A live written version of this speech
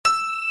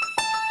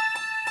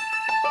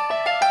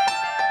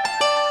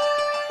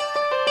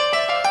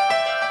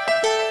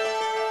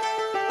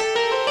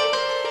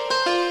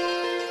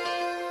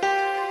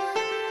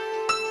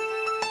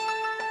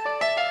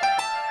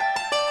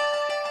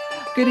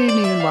Good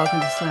evening and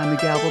welcome to Slam the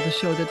Gavel, the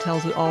show that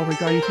tells it all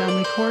regarding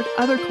family court,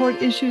 other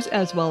court issues,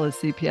 as well as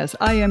CPS.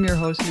 I am your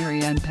host,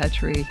 Marianne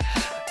Petrie.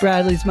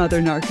 Bradley's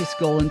mother, Narcisse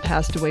Golan,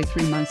 passed away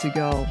 3 months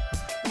ago.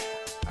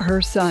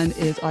 Her son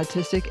is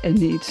autistic and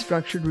needs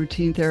structured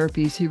routine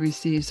therapies he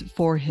receives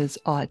for his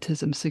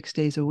autism 6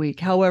 days a week.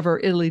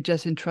 However, Italy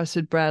just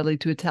entrusted Bradley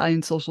to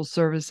Italian social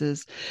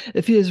services.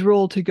 If he is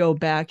ruled to go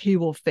back, he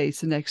will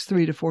face the next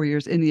 3 to 4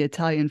 years in the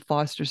Italian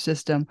foster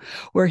system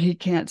where he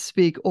can't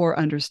speak or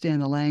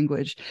understand the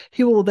language.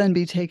 He will then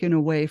be taken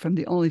away from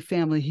the only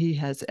family he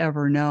has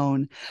ever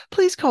known.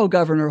 Please call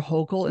Governor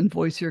Hochul and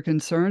voice your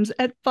concerns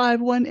at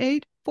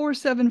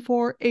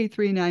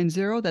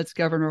 518-474-8390. That's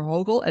Governor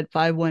Hochul at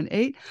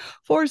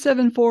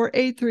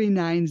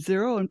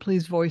 518-474-8390. And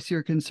please voice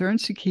your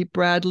concerns to keep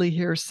Bradley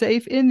here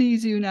safe in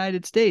these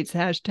United States.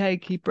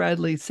 Hashtag keep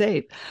Bradley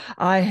safe.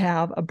 I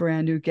have a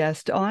brand new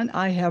guest on.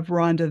 I have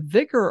Rhonda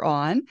Vicker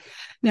on.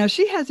 Now,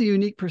 she has a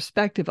unique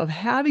perspective of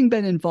having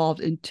been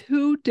involved in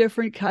 2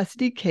 different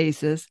custody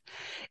cases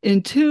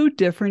in 2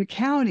 different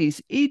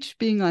counties, each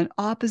being on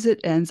opposite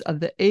ends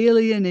of the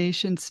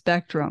alienation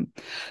spectrum.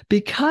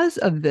 Because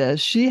of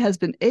this, she has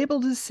been able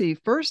to see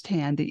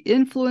firsthand the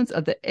influence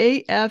of the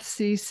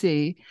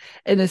AFCC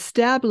in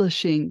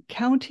establishing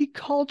county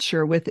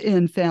culture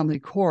within family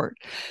court.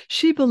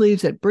 She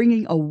believes that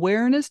bringing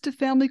awareness to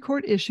family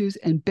court issues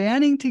and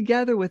banding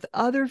together with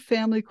other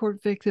family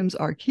court victims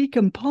are key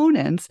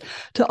components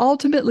to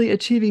ultimately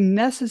achieving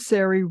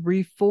necessary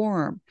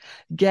reform.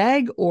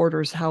 Gag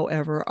orders,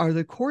 however, are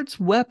the court's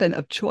weapon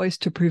of choice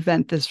to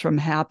prevent this from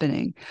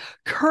happening.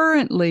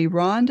 Currently,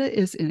 Rhonda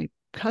is in a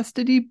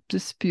custody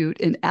dispute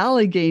in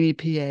Allegheny,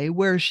 PA,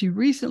 where she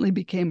recently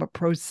became a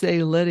pro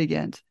se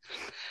litigant.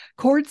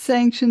 Court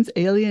sanctions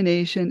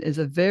alienation is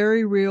a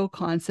very real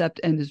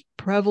concept and is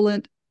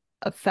prevalent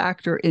a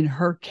factor in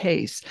her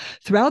case.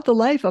 Throughout the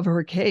life of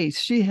her case,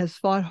 she has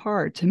fought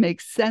hard to make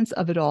sense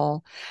of it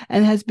all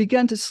and has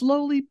begun to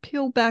slowly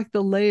peel back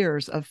the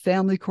layers of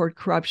family court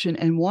corruption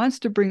and wants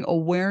to bring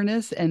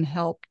awareness and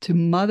help to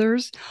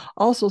mothers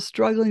also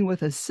struggling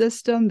with a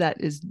system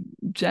that is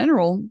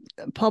general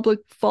public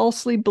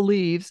falsely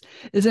believes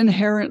is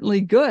inherently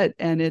good,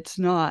 and it's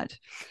not.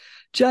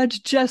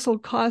 Judge Jessel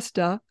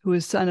Costa, who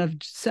is son of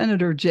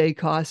Senator Jay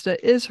Costa,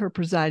 is her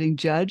presiding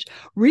judge.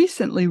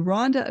 Recently,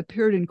 Rhonda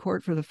appeared in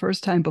court for the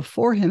first time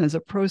before him as a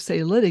pro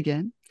se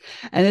litigant,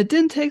 and it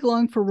didn't take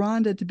long for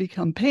Rhonda to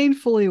become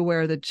painfully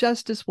aware that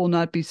justice will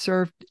not be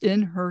served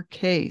in her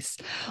case.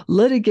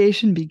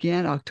 Litigation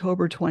began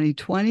October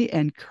 2020,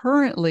 and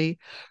currently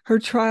her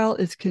trial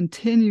is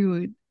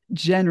continuing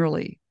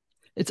generally.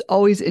 It's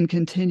always in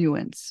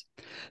continuance.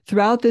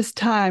 Throughout this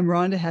time,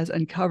 Rhonda has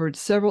uncovered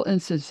several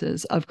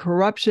instances of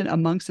corruption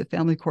amongst the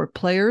family court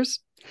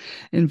players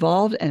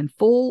involved and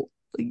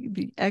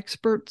the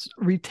experts'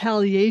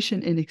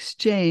 retaliation in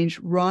exchange.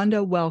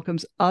 Rhonda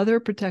welcomes other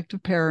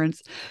protective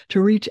parents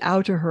to reach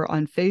out to her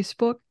on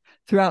Facebook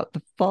throughout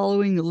the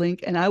following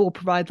link, and I will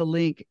provide the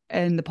link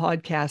in the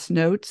podcast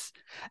notes,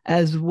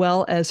 as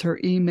well as her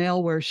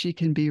email where she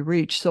can be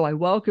reached. So I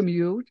welcome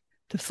you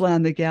to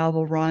Slam the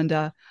Gavel,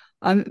 Rhonda.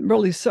 I'm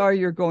really sorry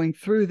you're going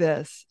through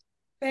this.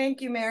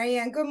 Thank you,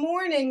 Marianne. Good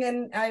morning,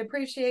 and I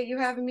appreciate you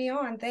having me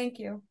on. Thank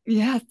you.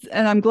 Yes,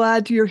 and I'm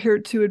glad you're here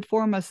to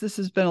inform us. This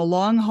has been a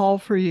long haul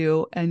for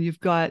you, and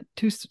you've got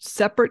 2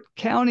 separate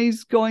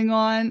counties going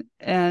on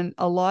and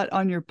a lot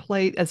on your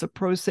plate as a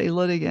pro se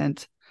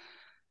litigant.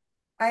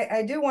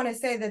 I do want to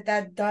say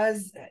that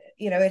does,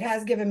 it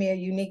has given me a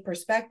unique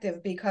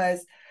perspective,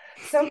 because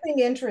something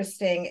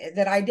interesting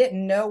that I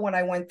didn't know when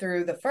I went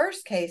through the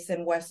first case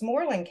in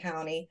Westmoreland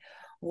County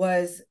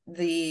was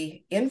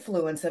the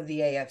influence of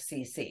the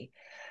AFCC.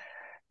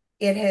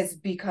 It has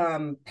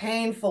become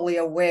painfully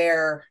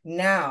aware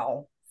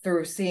now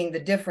through seeing the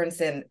difference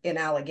in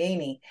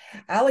Allegheny.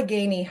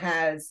 Allegheny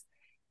has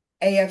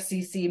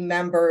AFCC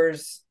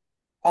members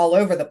all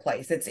over the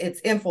place. It's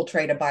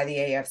infiltrated by the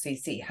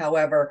AFCC.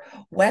 However,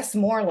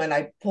 Westmoreland,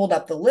 I pulled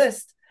up the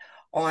list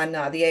on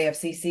the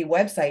AFCC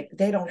website.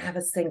 They don't have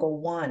a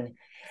single one.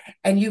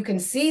 And you can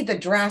see the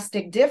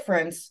drastic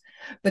difference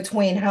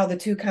between how the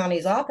 2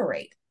 counties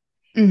operate.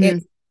 Mm-hmm.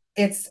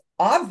 It's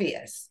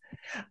obvious.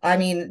 I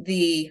mean,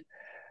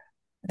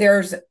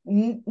 there's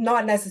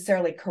not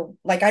necessarily,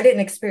 I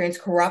didn't experience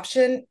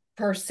corruption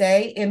per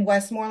se in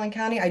Westmoreland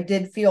County. I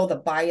did feel the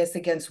bias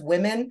against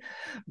women,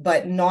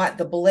 but not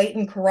the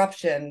blatant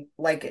corruption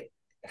like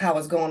how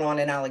is going on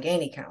in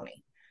Allegheny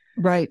County.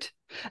 Right.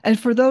 And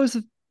for those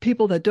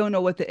people that don't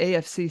know what the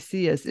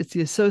AFCC is, it's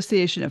the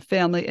Association of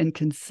Family and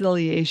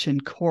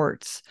Conciliation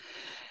Courts.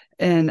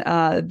 And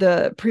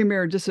the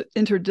premier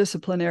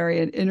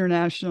interdisciplinary and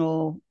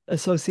international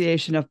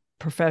association of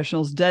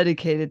professionals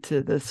dedicated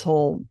to this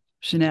whole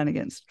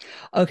shenanigans.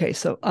 Okay,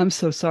 so I'm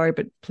so sorry,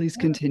 but please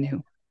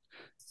continue.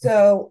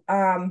 So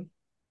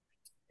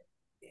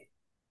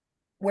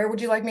where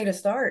would you like me to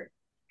start?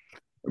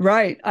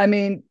 Right. I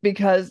mean,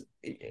 because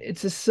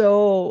it's just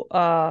so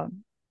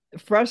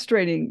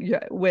frustrating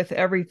with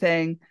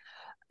everything,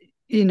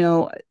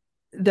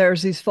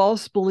 there's these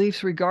false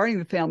beliefs regarding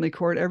the family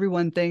court.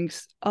 Everyone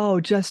thinks, oh,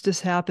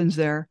 justice happens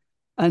there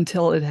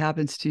until it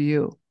happens to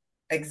you.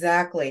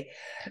 Exactly.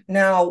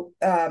 Now,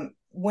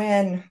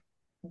 when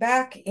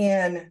back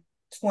in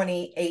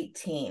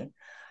 2018,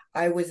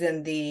 I was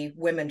in the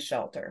women's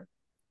shelter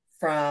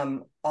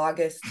from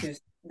August to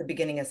the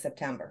beginning of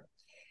September.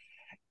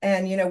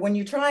 And, when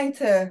you're trying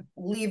to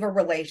leave a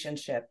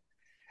relationship,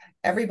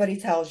 everybody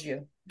tells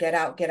you, get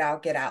out, get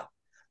out, get out.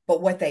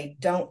 But what they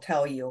don't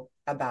tell you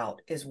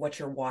about is what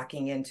you're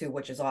walking into,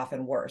 which is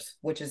often worse,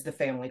 which is the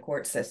family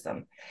court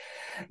system.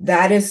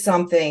 That is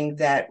something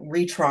that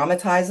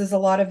re-traumatizes a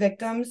lot of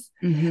victims.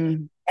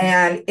 Mm-hmm.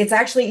 And it's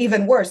actually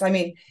even worse. I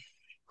mean,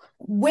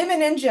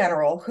 women in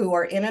general who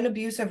are in an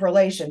abusive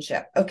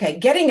relationship, okay,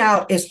 getting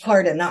out is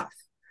hard enough.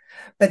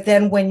 But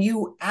then when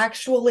you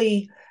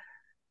actually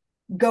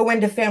go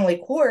into family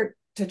court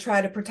to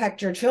try to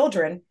protect your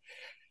children,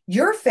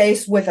 you're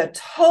faced with a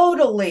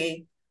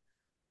totally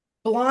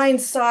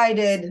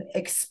blindsided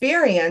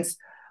experience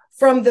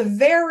from the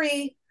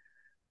very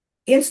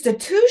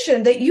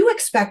institution that you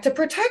expect to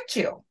protect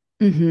you.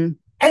 Mm-hmm.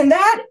 And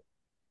that,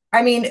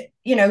 I mean,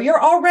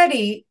 you're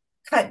already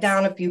cut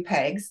down a few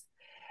pegs.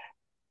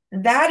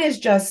 That is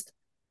just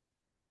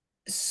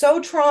so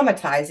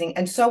traumatizing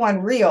and so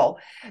unreal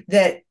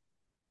that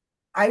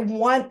I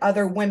want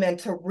other women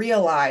to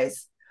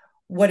realize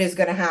what is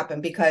going to happen,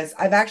 because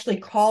I've actually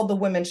called the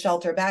women's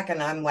shelter back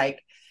and I'm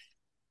like,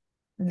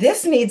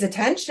 this needs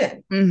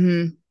attention.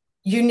 Mm-hmm.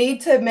 You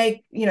need to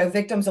make,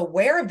 victims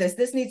aware of this.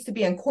 This needs to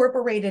be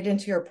incorporated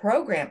into your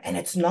program. And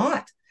it's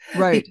not.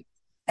 Right. Because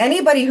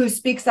anybody who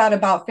speaks out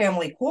about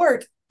family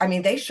court, I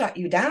mean, they shut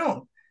you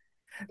down.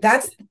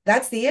 That's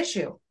the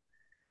issue.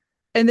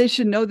 And they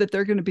should know that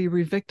they're going to be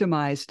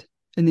re-victimized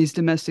in these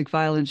domestic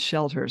violence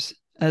shelters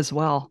as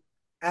well.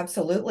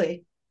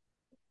 Absolutely.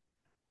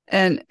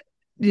 And,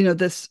 we've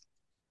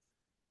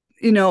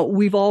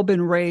all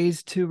been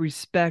raised to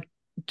respect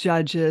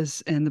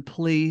judges and the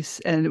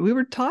police. And we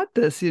were taught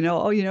this,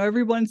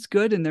 everyone's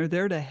good and they're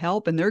there to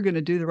help and they're going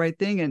to do the right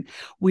thing. And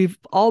we've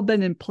all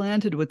been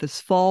implanted with this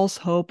false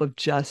hope of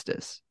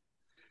justice.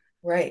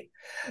 Right.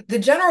 The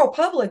general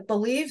public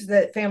believes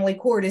that family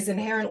court is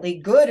inherently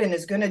good and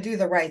is going to do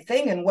the right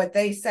thing and what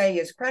they say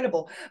is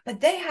credible,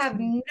 but they have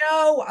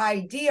no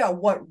idea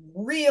what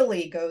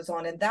really goes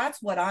on. And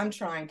that's what I'm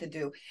trying to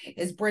do,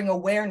 is bring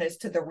awareness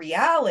to the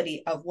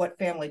reality of what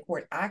family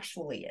court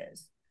actually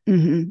is.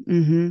 Mm-hmm,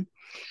 mm-hmm.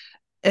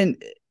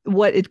 And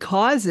what it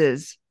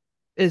causes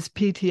is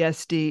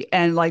PTSD.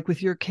 And like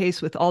with your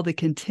case, with all the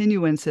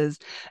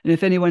continuances, and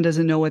if anyone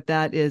doesn't know what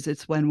that is,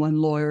 it's when one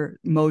lawyer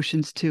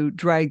motions to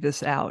drag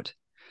this out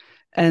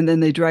and then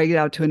they drag it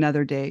out to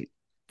another date.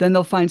 Then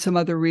they'll find some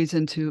other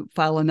reason to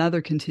file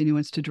another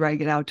continuance to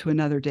drag it out to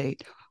another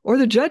date, or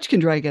the judge can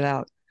drag it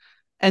out.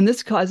 And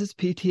this causes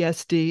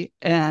PTSD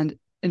and,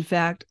 in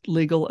fact,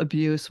 legal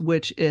abuse,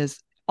 which is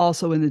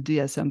also in the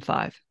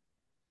DSM-5.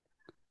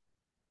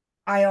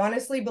 I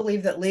honestly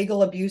believe that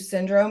legal abuse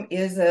syndrome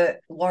is a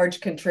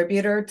large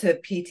contributor to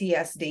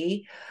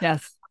PTSD.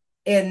 Yes.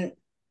 And,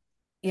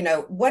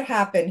 what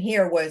happened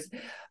here was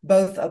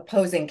both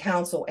opposing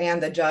counsel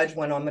and the judge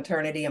went on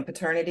maternity and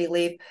paternity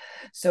leave.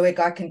 So it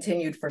got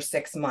continued for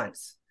 6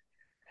 months.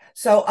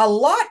 So a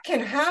lot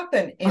can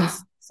happen in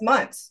 6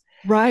 months.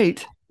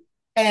 Right.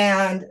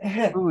 And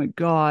oh my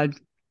God,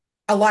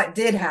 a lot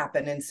did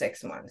happen in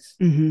 6 months,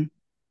 mm-hmm.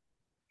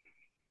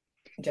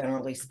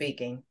 generally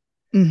speaking.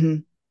 Mm-hmm.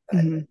 But,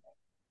 mm-hmm.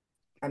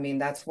 I mean,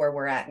 that's where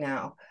we're at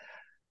now.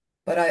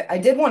 But I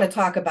did want to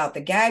talk about the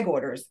gag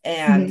orders.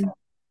 And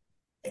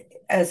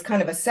as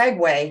kind of a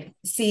segue,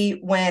 see,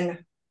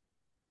 when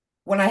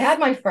I had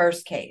my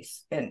first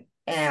case in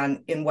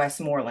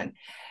Westmoreland,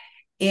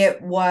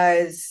 it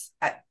was,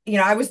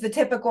 I was the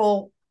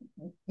typical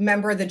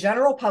member of the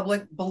general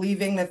public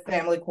believing that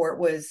family court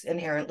was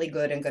inherently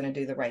good and going to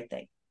do the right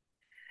thing.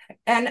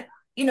 And,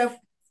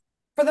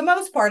 for the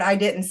most part, I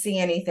didn't see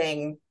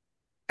anything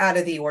out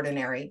of the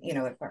ordinary,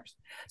 at first.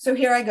 So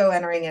here I go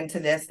entering into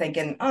this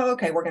thinking, oh,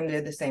 okay, we're going to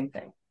do the same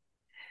thing.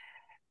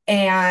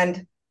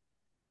 And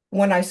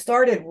when I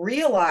started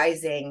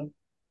realizing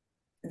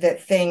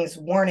that things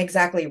weren't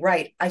exactly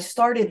right, I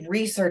started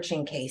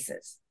researching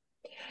cases.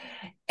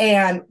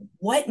 And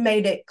what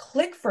made it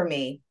click for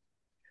me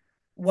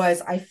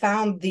was I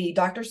found the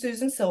Dr.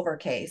 Susan Silver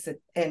case,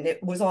 and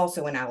it was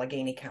also in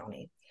Allegheny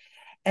County.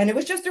 And it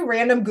was just through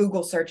random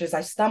Google searches,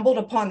 I stumbled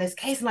upon this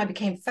case and I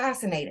became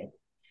fascinated,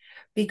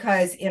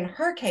 because in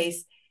her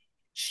case,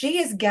 she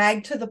is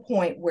gagged to the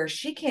point where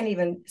she can't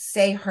even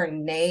say her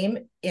name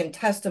in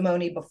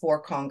testimony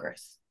before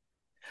Congress.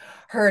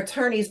 Her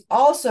attorneys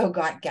also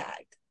got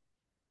gagged.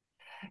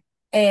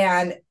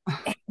 And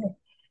I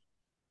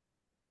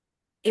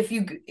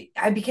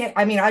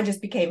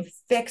just became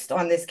fixed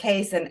on this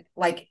case and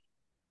like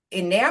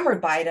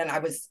enamored by it. And I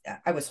was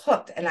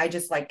hooked, and I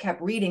just like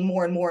kept reading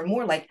more and more and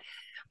more. Like,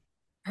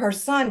 her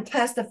son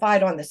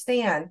testified on the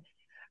stand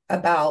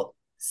about,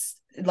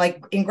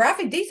 like, in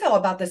graphic detail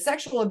about the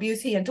sexual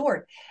abuse he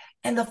endured.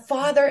 And the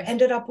father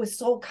ended up with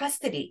sole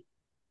custody.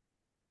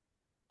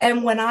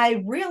 And when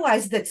I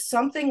realized that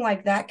something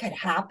like that could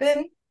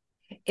happen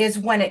is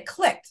when it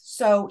clicked.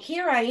 So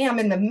here I am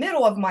in the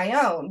middle of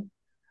my own,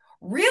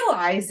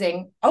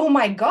 realizing, oh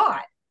my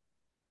God,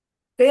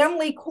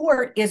 family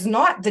court is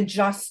not the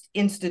just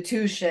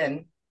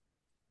institution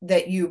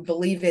that you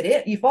believe it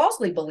is. You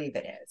falsely believe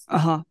it is.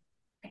 Uh-huh.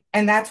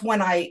 And that's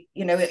when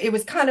it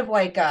was kind of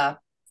like I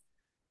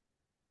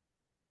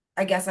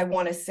guess I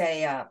want to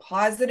say a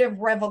positive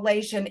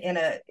revelation in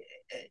a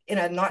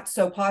not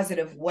so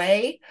positive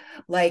way.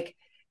 Like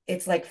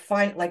it's like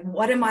fine, like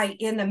what am I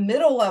in the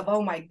middle of?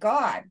 Oh my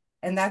God.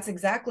 And that's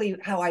exactly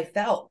how I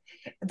felt.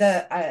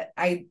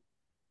 I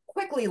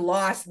quickly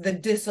lost the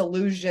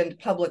disillusioned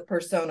public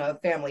persona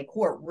of family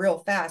court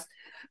real fast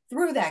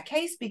through that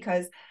case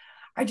because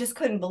I just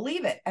couldn't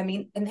believe it. I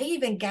mean, and they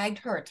even gagged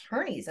her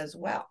attorneys as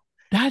well.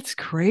 That's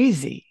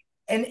crazy.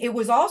 And it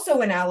was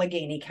also in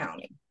Allegheny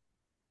County.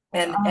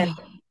 And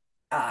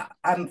Oh,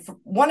 I'm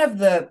one of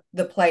the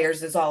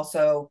players is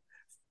also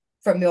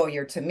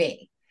familiar to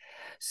me.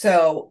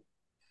 So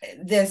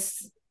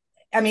this,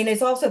 I mean,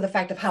 it's also the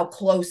fact of how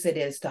close it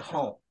is to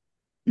home,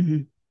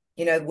 mhm.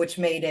 which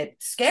made it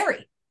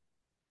scary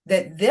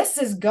that this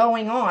is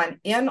going on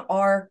in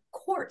our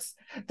courts,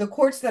 the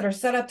courts that are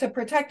set up to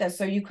protect us.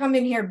 So you come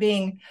in here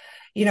being,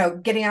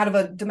 getting out of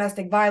a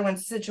domestic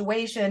violence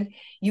situation,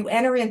 you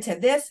enter into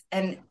this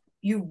and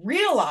you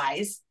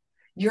realize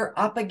you're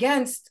up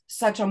against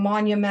such a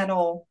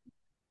monumental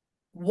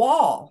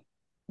wall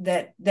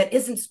that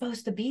isn't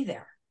supposed to be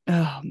there.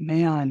 Oh,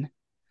 man.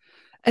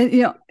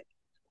 And,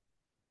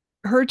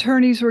 her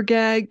attorneys were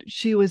gagged.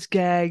 She was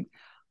gagged.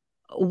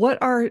 What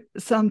are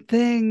some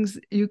things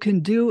you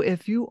can do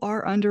if you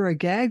are under a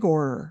gag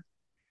order?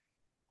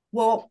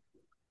 Well,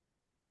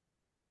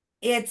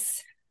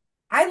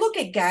 I look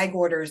at gag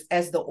orders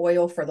as the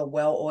oil for the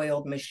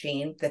well-oiled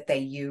machine that they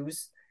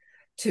use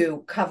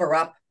to cover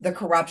up the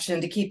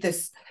corruption, to keep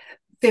this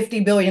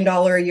 $50 billion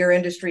a year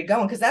industry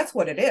going, because that's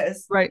what it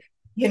is. Right.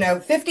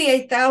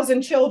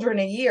 58,000 children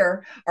a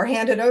year are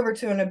handed over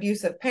to an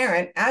abusive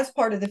parent as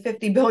part of the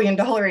 $50 billion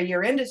a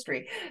year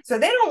industry. So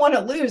they don't want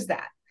to lose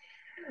that.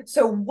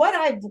 So what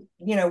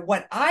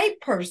I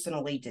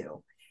personally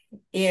do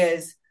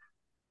is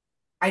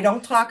I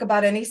don't talk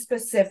about any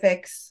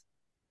specifics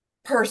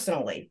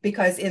personally,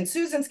 because in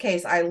Susan's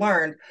case, I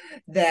learned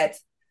that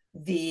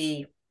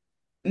the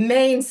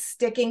main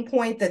sticking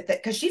point that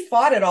because she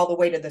fought it all the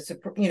way to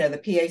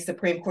the PA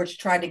Supreme Court. She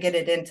tried to get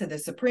it into the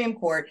Supreme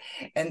Court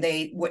and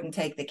they wouldn't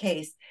take the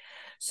case.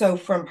 So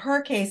from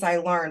her case, I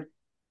learned,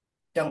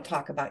 don't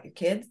talk about your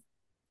kids.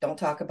 Don't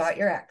talk about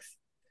your ex.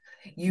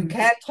 You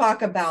can't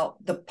talk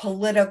about the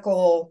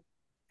political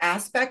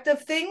aspect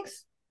of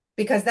things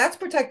because that's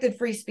protected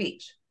free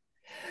speech.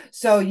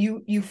 So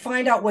you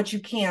find out what you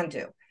can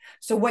do.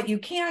 So what you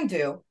can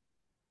do,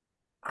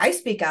 I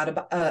speak out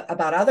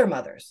about other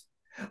mothers.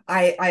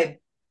 I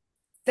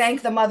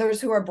thank the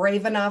mothers who are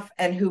brave enough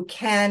and who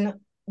can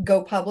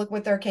go public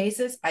with their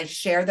cases. I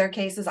share their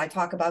cases. I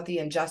talk about the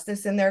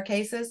injustice in their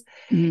cases.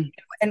 Mm-hmm.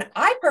 And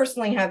I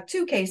personally have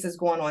 2 cases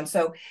going on.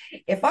 So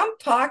if I'm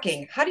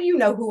talking, how do you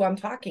know who I'm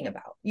talking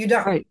about? You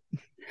don't. Right.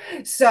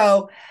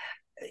 So,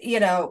 prove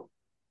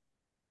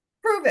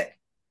it.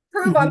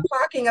 Prove mm-hmm. I'm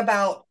talking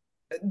about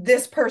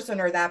this person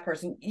or that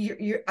person.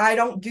 I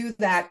don't do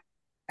that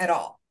at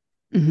all.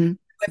 Mm-hmm.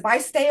 If I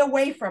stay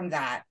away from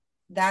that,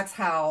 that's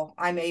how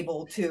I'm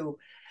able to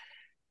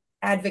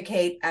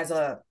advocate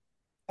for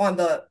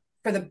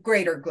the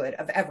greater good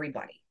of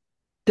everybody.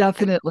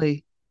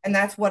 Definitely. And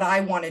that's what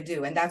I want to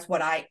do. And that's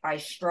what I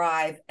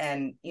strive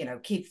and,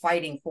 keep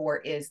fighting for,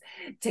 is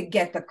to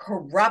get the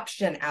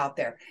corruption out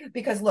there.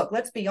 Because look,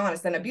 let's be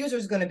honest, an abuser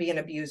is going to be an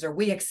abuser.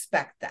 We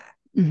expect that.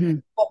 Mm-hmm.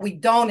 What we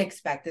don't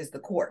expect is the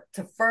court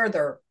to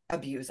further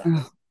abuse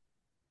us.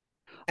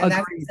 And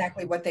that's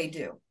exactly what they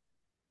do.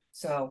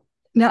 So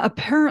now,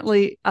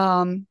 apparently,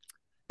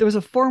 there was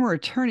a former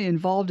attorney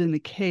involved in the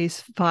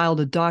case,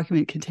 filed a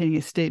document containing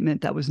a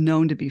statement that was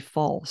known to be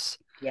false.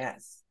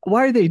 Yes.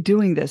 Why are they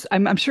doing this?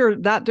 I'm sure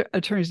that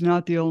attorney is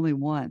not the only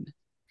one.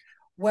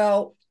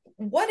 Well,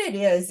 what it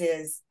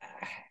is,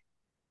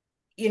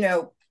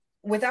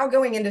 without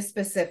going into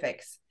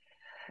specifics,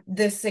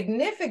 the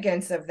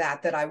significance of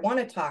that I want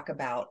to talk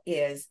about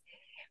is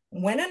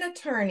when an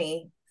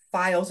attorney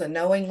files a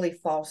knowingly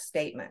false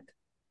statement,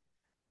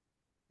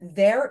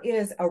 there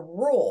is a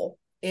rule.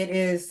 It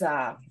is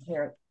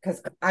here,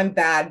 because I'm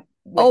bad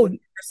with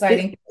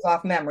reciting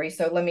off memory.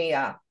 So let me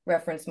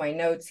reference my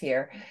notes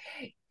here.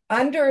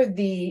 Under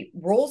the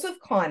rules of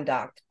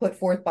conduct put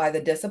forth by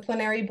the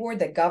disciplinary board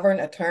that govern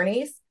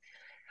attorneys,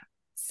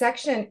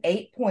 section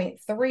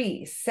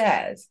 8.3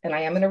 says, and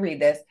I am going to read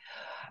this,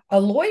 a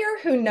lawyer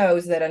who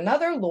knows that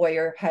another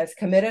lawyer has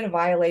committed a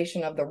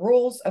violation of the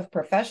rules of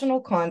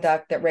professional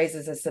conduct that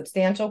raises a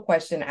substantial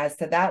question as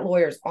to that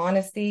lawyer's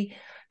honesty,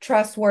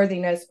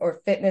 trustworthiness,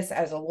 or fitness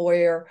as a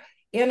lawyer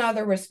in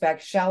other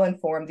respects shall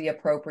inform the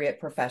appropriate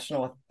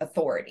professional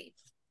authority.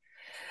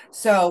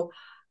 So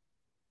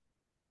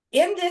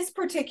in this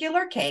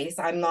particular case,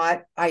 I'm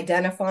not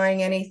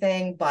identifying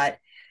anything, but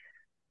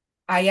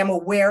I am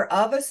aware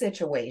of a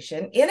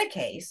situation in a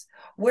case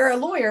where a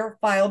lawyer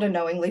filed a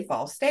knowingly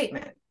false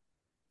statement.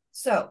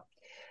 So,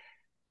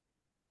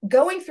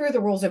 going through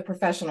the rules of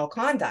professional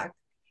conduct,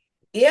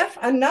 if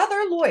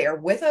another lawyer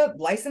with a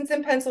license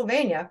in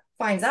Pennsylvania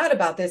finds out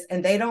about this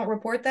and they don't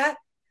report that,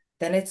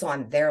 then it's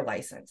on their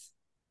license.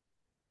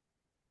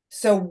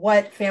 So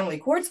what family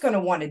court's going to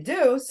want to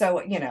do,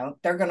 so,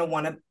 they're going to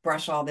want to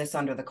brush all this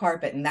under the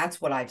carpet. And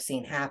that's what I've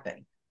seen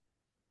happen.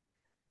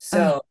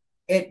 So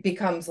it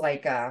becomes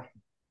like how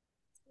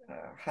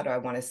do I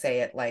want to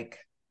say it? Like,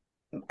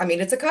 I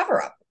mean, it's a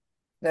cover up.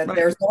 Right.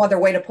 There's no other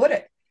way to put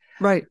it.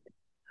 Right.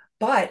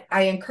 But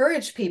I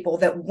encourage people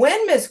that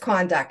when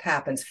misconduct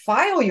happens,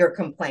 file your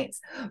complaints.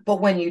 But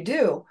when you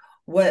do,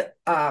 what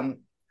I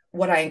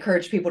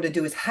encourage people to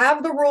do is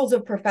have the rules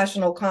of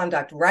professional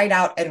conduct, write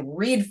out and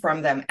read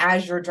from them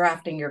as you're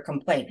drafting your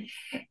complaint,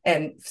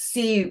 and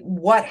see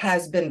what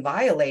has been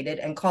violated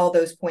and call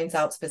those points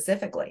out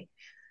specifically.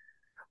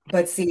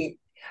 But see,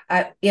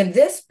 in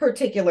this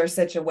particular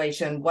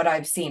situation, what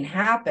I've seen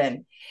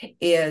happen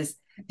is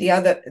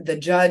the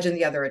judge and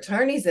the other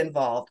attorneys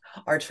involved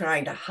are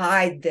trying to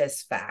hide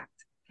this fact.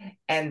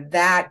 And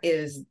that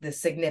is the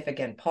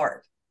significant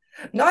part.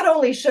 Not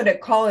only should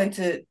it call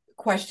into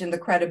question the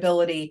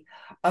credibility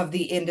of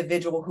the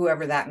individual,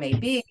 whoever that may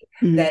be,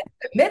 that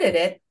admitted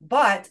it,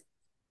 but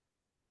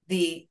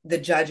the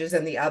judges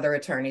and the other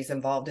attorneys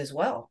involved as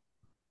well.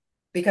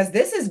 Because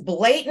this is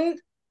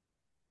blatant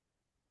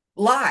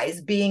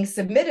lies being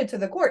submitted to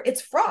the court.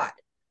 It's fraud.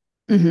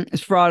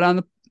 It's fraud on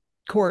the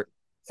court.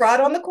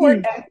 Fraud on the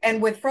court.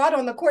 And with fraud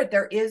on the court,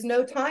 there is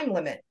no time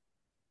limit.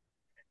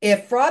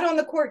 If fraud on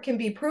the court can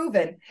be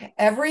proven,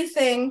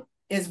 everything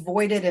is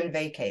voided and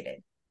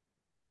vacated.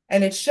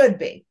 And it should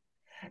be.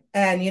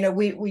 And,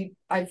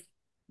 I've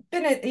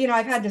been,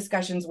 I've had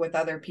discussions with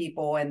other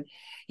people, and,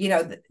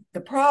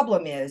 the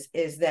problem is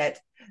that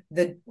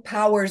the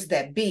powers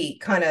that be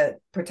kind of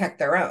protect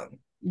their own.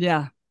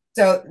 Yeah.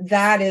 So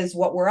that is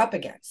what we're up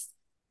against.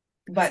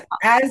 But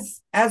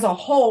as a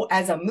whole,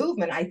 as a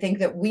movement, I think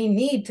that we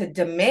need to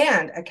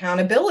demand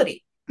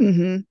accountability.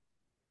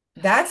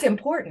 That's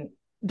important.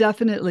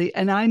 Definitely.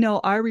 And I know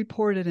I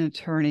reported an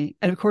attorney,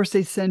 and of course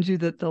they send you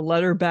the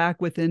letter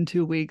back within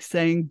 2 weeks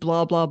saying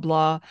blah, blah,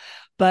 blah.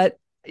 But,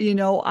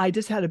 I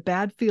just had a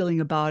bad feeling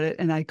about it.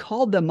 And I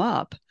called them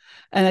up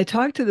and I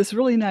talked to this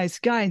really nice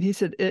guy. And he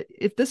said,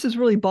 if this is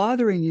really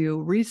bothering you,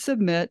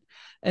 resubmit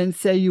and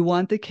say you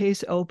want the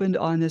case opened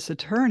on this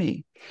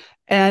attorney.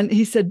 And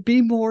he said,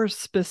 be more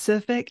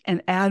specific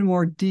and add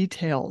more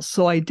details.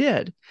 So I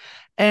did.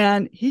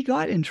 And he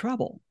got in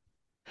trouble.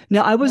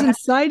 Now, I wasn't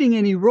citing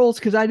any rules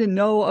because I didn't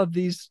know of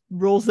these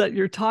rules that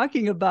you're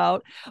talking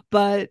about,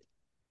 but,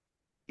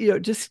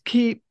 just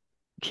keep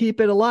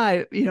it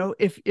alive.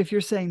 If you're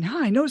saying,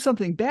 I know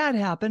something bad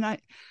happened,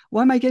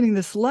 why am I getting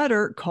this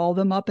letter? Call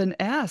them up and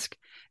ask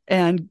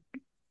and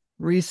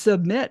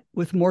resubmit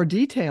with more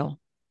detail.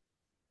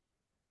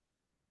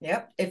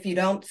 Yep. If you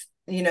don't,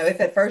 if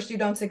at first you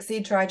don't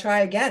succeed, try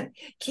again.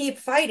 Keep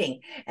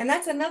fighting. And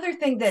that's another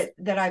thing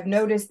that I've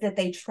noticed that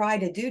they try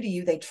to do to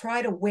you. They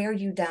try to wear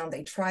you down.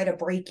 They try to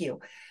break you.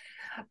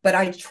 But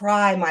I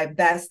try my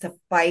best to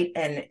fight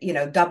and,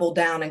 double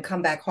down and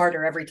come back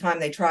harder every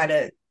time they try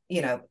to,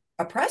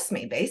 oppress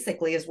me,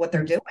 basically, is what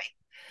they're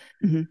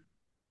doing.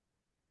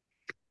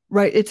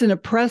 Right. It's an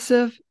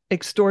oppressive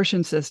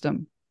extortion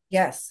system.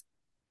 Yes,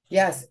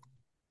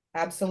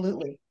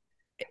 absolutely.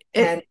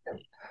 And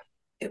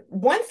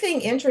one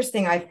thing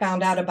interesting I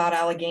found out about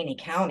Allegheny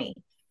County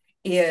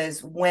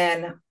is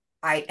when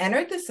I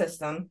entered the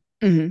system,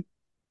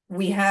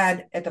 we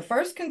had at the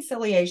first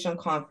conciliation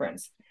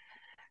conference,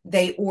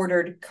 they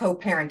ordered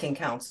co-parenting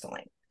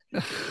counseling.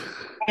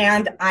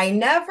 And I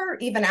never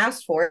even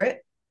asked for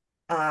it.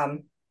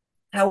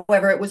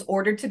 However, it was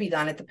ordered to be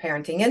done at the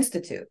Parenting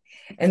Institute.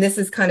 And this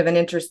is kind of an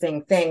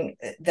interesting thing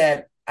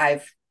that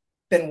I've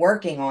been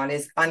working on,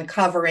 is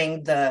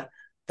uncovering the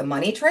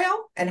money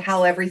trail and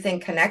how everything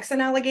connects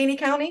in Allegheny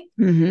County.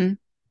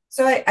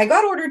 So I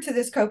got ordered to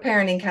this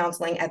co-parenting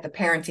counseling at the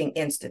Parenting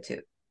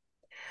Institute.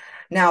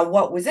 Now,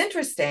 what was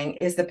interesting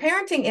is the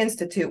Parenting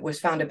Institute was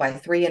founded by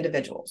 3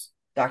 individuals: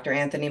 Dr.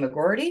 Anthony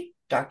McGroarty,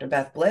 Dr.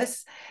 Beth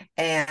Bliss,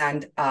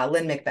 and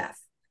Lynn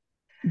Macbeth.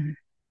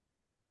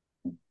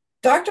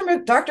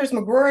 Doctors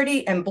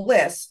McGroarty and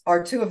Bliss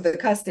are 2 of the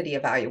custody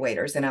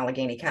evaluators in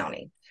Allegheny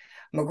County.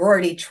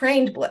 McGroarty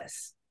trained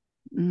Bliss.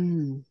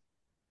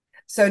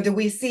 So do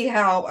we see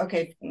how,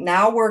 okay,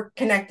 now we're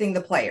connecting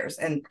the players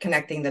and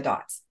connecting the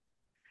dots.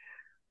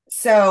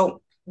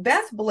 So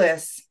Beth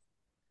Bliss,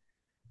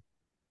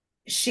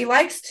 she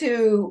likes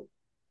to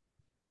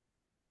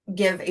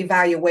give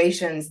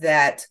evaluations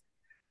that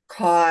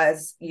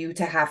cause you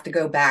to have to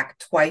go back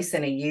twice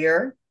in a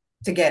year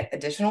to get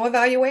additional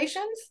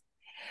evaluations.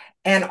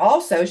 And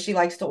also she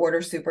likes to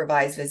order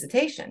supervised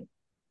visitation.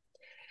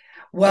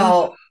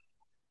 Well,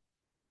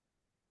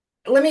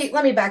 let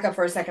me back up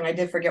for a second. I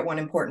did forget one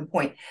important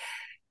point.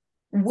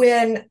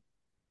 When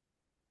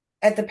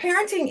at the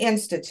Parenting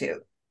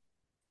Institute,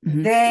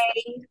 they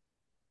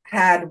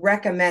had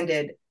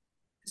recommended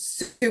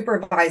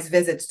supervised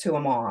visits to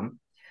a mom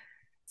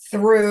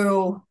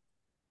through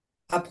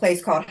a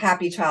place called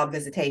Happy Child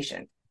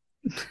Visitation.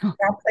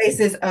 That place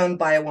is owned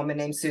by a woman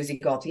named Susie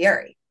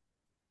Galtieri.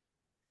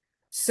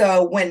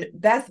 So when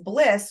Beth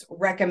Bliss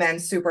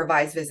recommends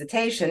supervised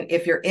visitation,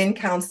 if you're in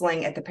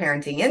counseling at the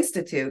Parenting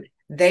Institute,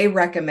 they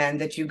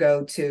recommend that you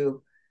go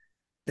to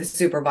the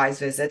supervised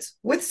visits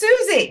with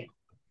Susie.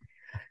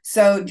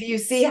 So do you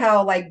see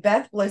how like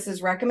Beth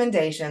Bliss's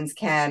recommendations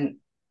can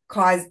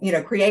cause,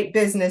 create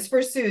business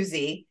for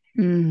Susie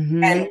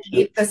and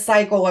keep the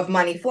cycle of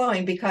money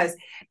flowing? Because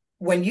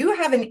when you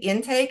have an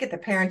intake at the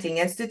Parenting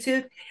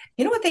Institute,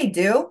 you know what they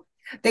do?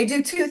 They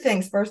do two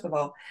things. First of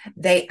all,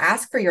 they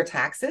ask for your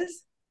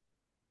taxes.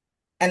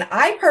 And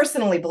I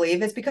personally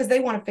believe it's because they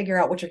want to figure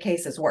out what your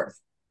case is worth.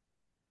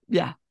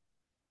 Yeah.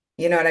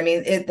 You know what I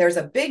mean? There's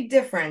a big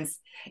difference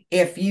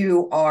if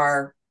you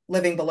are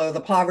living below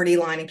the poverty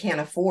line and can't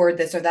afford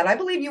this or that. I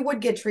believe you would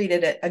get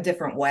treated a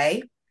different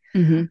way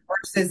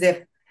versus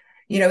if,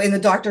 in the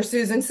Dr.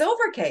 Susan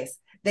Silver case,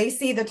 they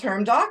see the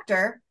term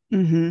doctor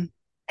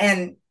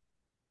and,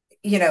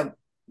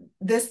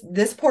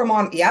 this poor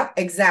mom, yep,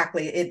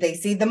 exactly. They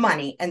see the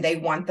money and they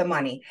want the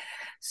money.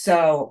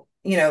 So,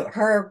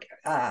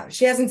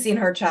 she hasn't seen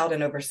her child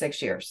in over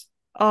 6 years.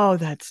 Oh,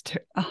 that's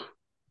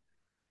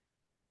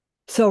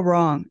so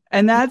wrong.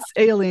 And that's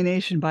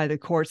alienation by the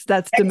courts.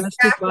 That's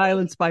domestic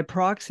violence by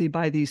proxy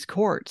by these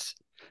courts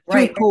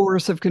through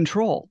coercive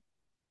control.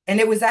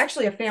 And it was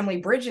actually a Family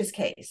Bridges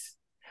case.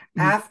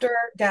 After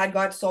dad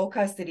got sole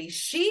custody,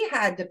 she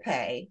had to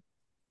pay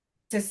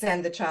to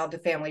send the child to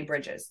Family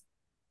Bridges.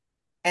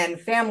 And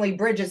Family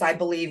Bridges, I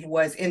believe,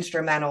 was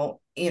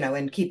instrumental,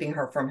 in keeping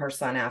her from her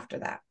son after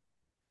that.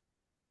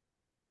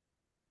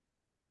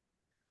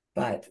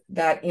 But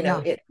that,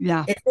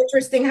 it's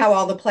interesting how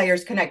all the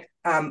players connect.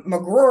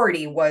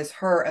 McGroarty was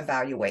her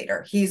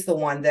evaluator. He's the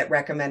one that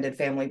recommended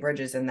Family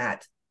Bridges in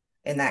that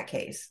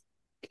case.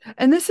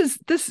 And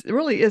this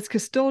really is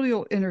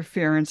custodial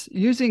interference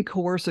using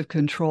coercive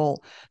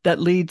control that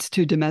leads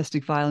to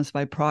domestic violence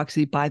by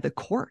proxy by the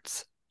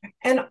courts.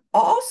 And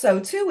also,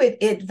 too,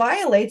 it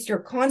violates your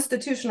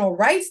constitutional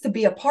rights to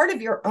be a part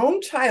of your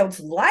own child's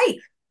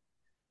life.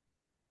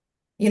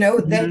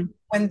 That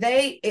when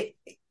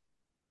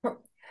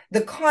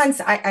the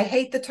concept, I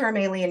hate the term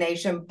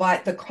alienation,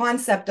 but the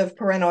concept of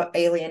parental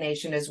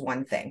alienation is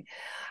one thing.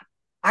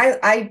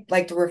 I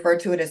like to refer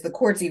to it as the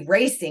courts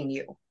erasing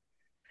you,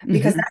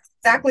 because that's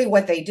exactly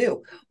what they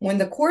do. When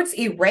the courts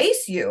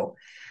erase you,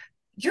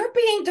 you're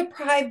being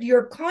deprived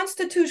your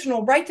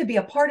constitutional right to be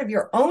a part of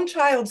your own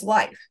child's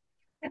life.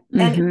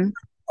 And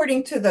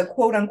according to the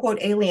quote unquote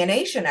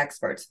alienation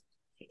experts,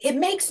 it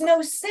makes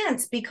no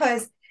sense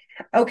because,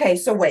 okay,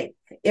 so wait,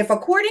 if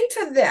according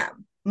to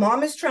them,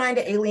 mom is trying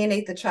to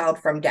alienate the child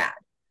from dad,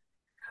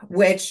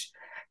 which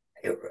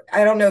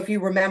I don't know if you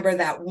remember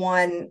that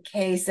one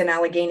case in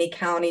Allegheny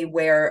County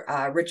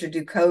where Richard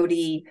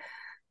Ducote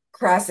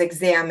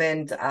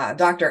cross-examined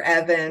Dr.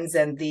 Evans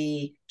and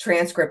the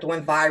transcript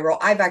went viral.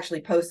 I've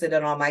actually posted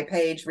it on my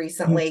page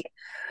recently.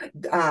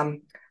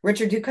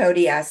 Richard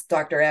Ducote asked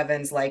Dr.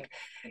 Evans,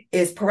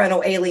 is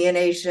parental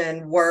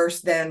alienation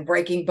worse than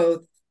breaking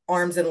both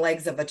arms and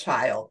legs of a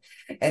child?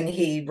 And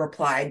he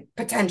replied,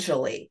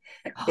 potentially.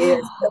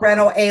 Is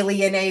parental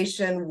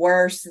alienation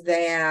worse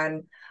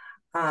than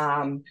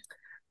a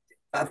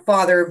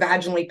father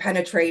vaginally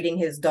penetrating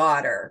his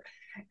daughter?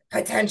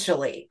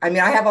 Potentially. I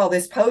mean, I have all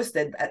this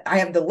posted. I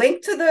have the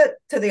link to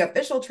the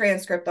official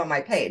transcript on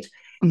my page.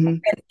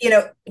 And,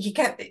 he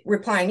kept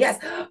replying, yes.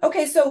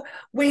 Okay, so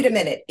wait a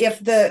minute. If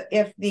the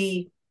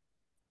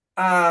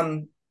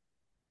parental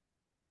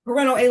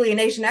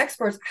alienation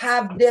experts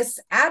have this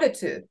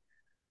attitude,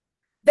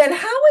 then how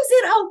is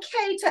it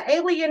okay to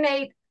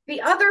alienate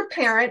the other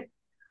parent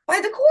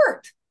by the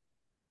court?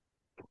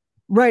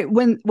 Right.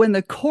 When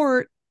the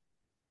court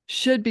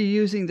should be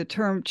using the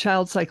term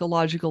child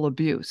psychological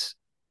abuse.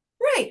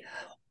 Right.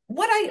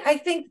 What I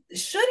think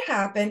should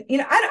happen,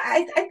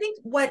 I think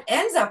what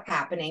ends up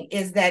happening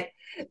is that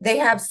they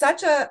have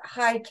such a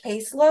high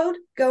caseload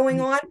going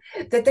on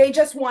that they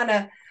just want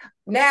to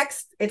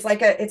next. It's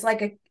like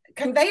a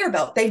conveyor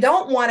belt. They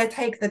don't want to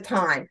take the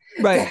time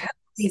to help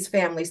these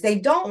families. They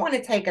don't want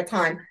to take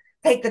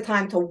the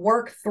time to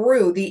work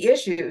through the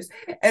issues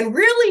and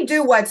really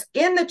do what's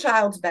in the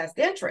child's best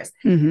interest.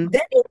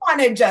 They want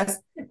to just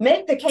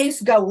make the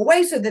case go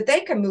away so that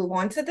they can move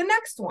on to the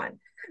next one.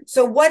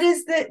 So what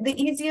is the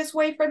easiest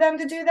way for them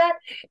to do that?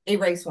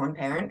 Erase one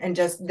parent and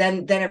just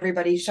then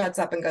everybody shuts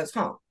up and goes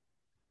home.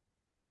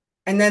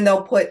 And then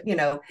they'll put,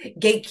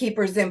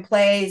 gatekeepers in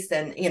place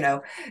and,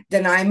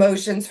 deny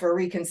motions for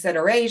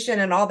reconsideration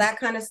and all that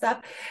kind of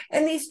stuff.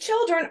 And these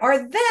children are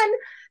then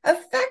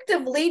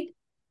effectively,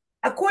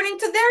 according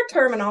to their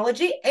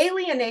terminology,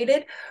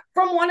 alienated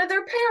from one of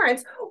their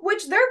parents,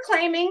 which they're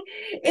claiming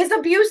is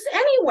abuse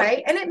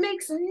anyway. And it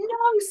makes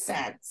no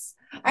sense.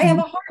 I have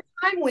a hard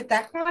time with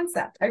that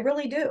concept. I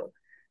really do.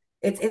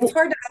 It's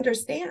hard to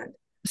understand.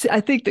 See,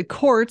 I think the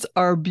courts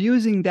are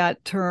abusing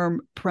that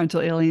term parental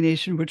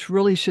alienation, which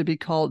really should be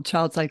called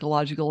child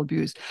psychological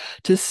abuse,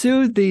 to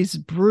soothe these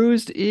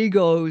bruised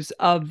egos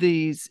of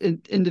these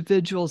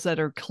individuals that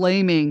are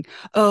claiming,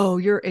 oh,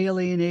 you're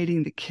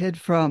alienating the kid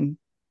from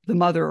the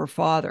mother or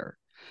father.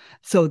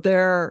 So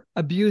they're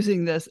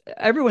abusing this.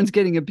 Everyone's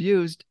getting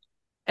abused,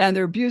 and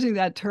they're abusing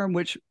that term,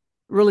 which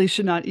really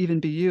should not even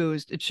be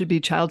used. It should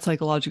be child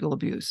psychological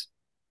abuse.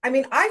 I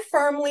mean, I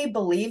firmly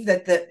believe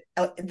that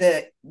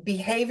the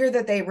behavior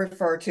that they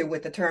refer to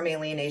with the term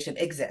alienation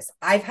exists.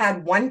 I've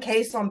had one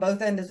case on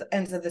both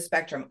ends of the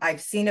spectrum.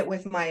 I've seen it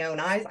with my own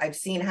eyes. I've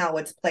seen how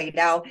it's played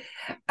out.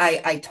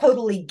 I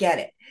totally get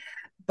it.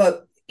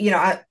 But, you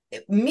know,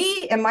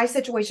 me and my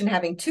situation,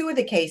 having two of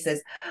the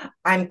cases,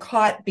 I'm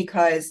caught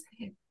because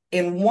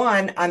in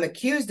one, I'm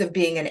accused of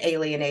being an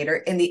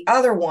alienator. In the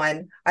other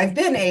one, I've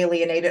been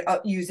alienated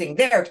using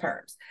their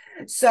terms.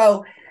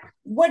 So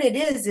what it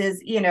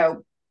is, you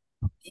know,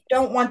 you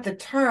don't want the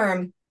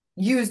term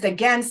used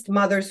against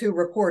mothers who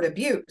report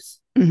abuse.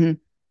 Mm-hmm.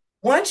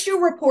 Once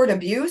you report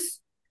abuse,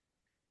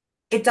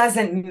 it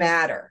doesn't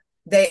matter.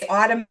 They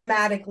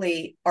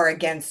automatically are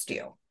against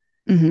you.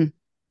 Mm-hmm.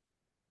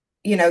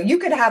 You know, you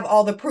could have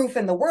all the proof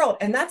in the world,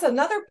 and that's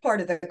another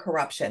part of the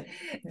corruption.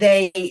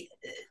 They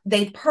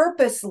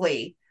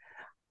purposely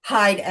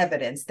hide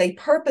evidence. They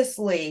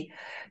purposely,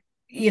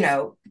 you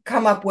know,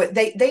 come up with,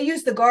 they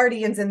use the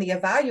guardians and the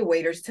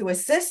evaluators to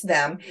assist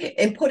them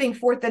in putting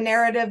forth the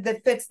narrative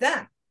that fits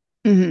them.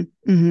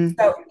 Mm-hmm. Mm-hmm.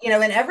 So, you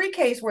know, in every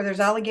case where there's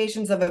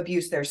allegations of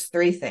abuse, there's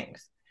three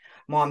things: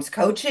 mom's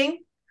coaching,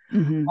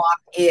 Mm-hmm. mom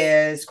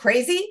is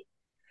crazy,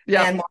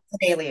 Yep. and mom's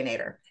an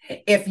alienator.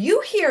 If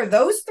you hear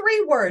those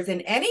three words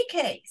in any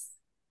case,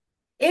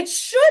 it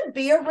should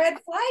be a red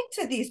flag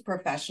to these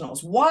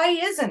professionals. Why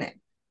isn't it?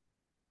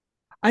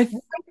 I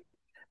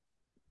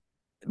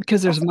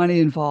Because there's money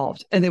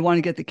involved and they want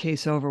to get the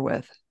case over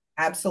with,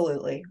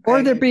 Absolutely.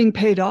 or they're being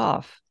paid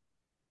off.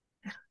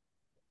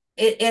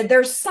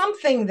 There's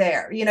something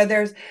there. You know,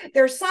 there's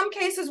some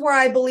cases where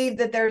I believe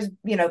that there's,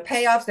 you know,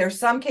 payoffs. There's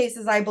some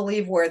cases I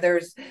believe where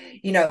there's,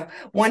 you know,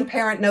 one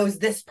parent knows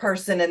this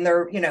person and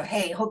they're, you know,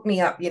 hey, hook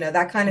me up, you know,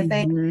 that kind of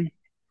thing. Mm-hmm.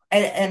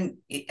 And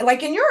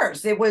like in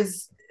yours, it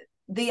was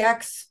the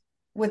ex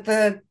with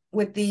the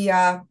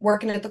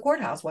working at the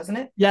courthouse, wasn't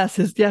it?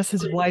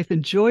 His wife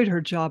enjoyed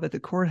her job at the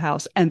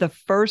courthouse. And the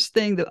first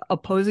thing the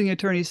opposing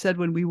attorney said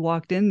when we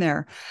walked in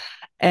there,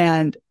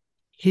 and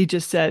he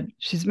just said,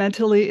 she's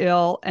mentally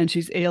ill and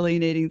she's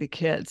alienating the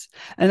kids.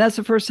 And that's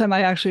the first time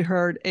I actually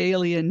heard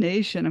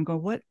alienation. I'm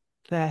going, what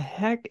the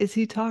heck is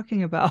he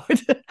talking about?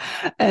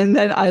 And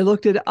then I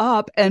looked it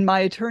up, and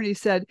my attorney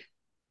said,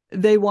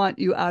 they want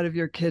you out of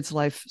your kid's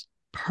life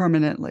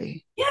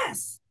permanently.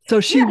 Yes. So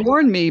she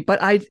warned me,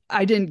 but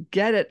I didn't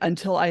get it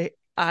until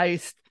I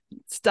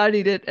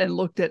studied it and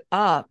looked it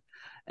up.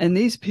 And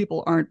these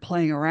people aren't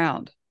playing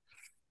around.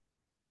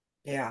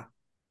 Yeah.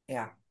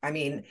 Yeah. I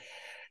mean,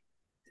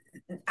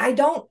 I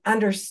don't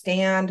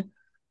understand.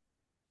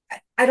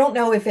 I don't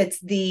know if it's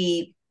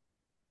to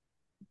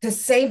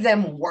save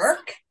them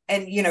work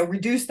and, you know,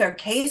 reduce their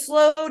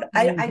caseload.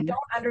 I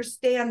don't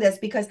understand this,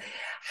 because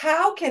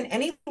how can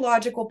any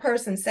logical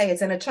person say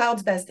it's in a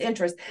child's best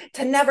interest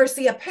to never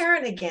see a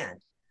parent again?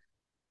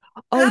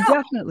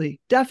 Oh,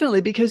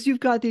 definitely, because you've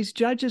got these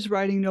judges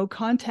writing no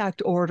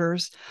contact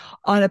orders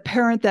on a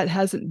parent that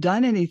hasn't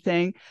done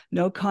anything,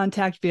 no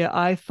contact via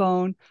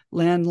iPhone,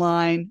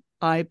 landline,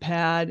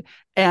 iPad,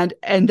 and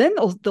then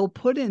they'll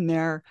put in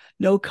there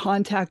no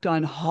contact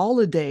on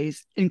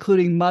holidays,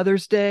 including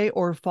Mother's Day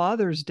or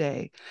Father's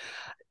Day,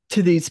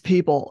 to these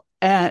people.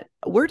 And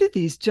where did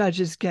these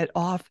judges get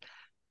off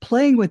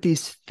playing with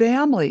these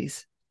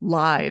families'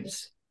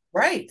 lives?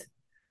 Right.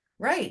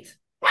 Right.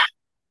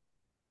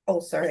 Oh,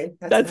 sorry.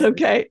 That's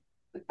okay.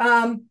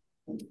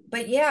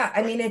 But yeah,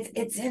 I mean,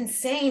 it's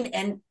insane.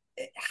 And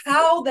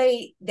how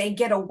they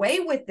get away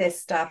with this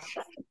stuff,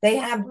 they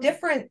have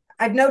different,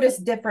 I've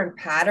noticed different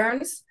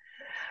patterns.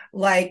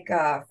 Like,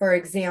 for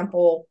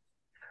example,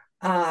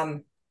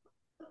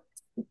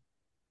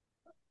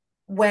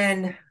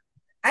 when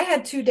I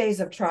had 2 days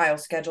of trial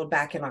scheduled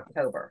back in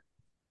October,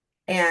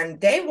 and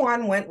day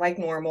one went like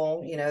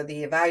normal. You know,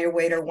 the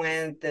evaluator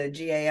went, the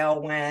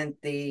GAL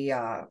went,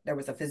 there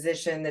was a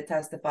physician that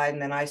testified,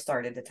 and then I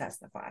started to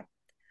testify.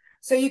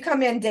 So you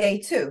come in day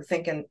two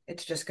thinking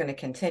it's just going to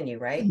continue,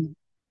 right? Mm-hmm.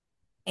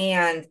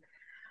 And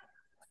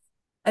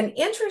an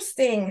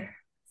interesting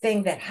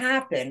thing that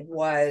happened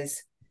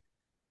was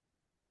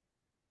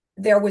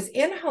there was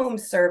in-home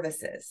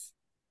services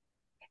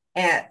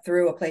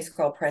through a place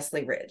called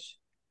Presley Ridge.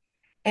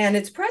 And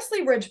it's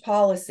Presley Ridge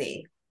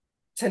policy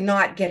to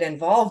not get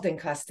involved in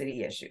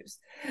custody issues.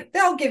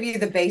 They'll give you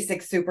the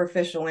basic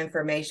superficial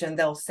information.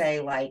 They'll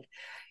say, like,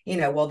 you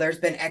know, well, there's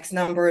been X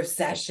number of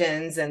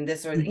sessions and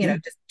this, or, you know,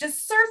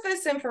 just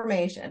surface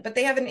information. But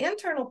they have an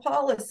internal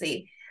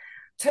policy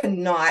to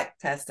not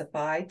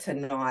testify, to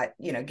not,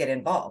 you know, get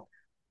involved.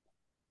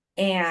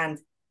 And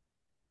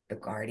the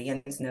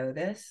guardians know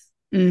this.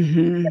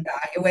 The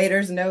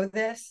evaluators know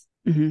this,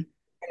 and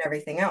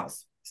everything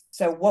else.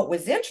 So what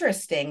was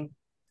interesting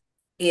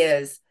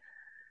is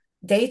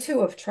day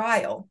 2 of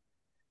trial,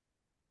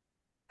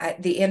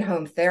 the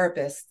in-home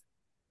therapist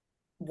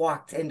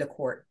walked into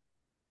court.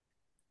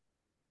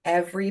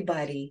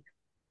 Everybody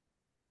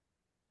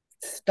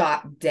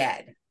stopped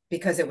dead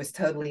because it was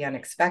totally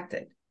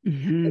unexpected.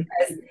 Mm-hmm.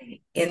 Because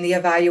in the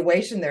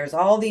evaluation, there's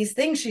all these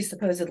things she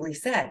supposedly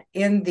said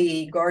in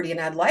the guardian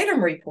ad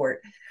litem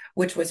report,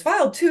 which was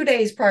filed 2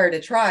 days prior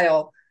to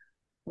trial,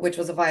 which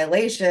was a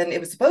violation. It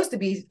was supposed to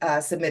be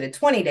submitted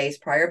 20 days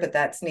prior, but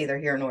that's neither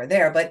here nor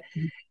there. But,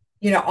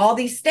 all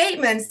these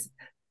statements,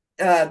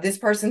 this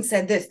person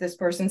said this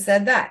person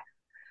said that.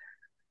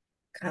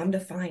 Come to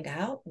find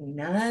out,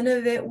 none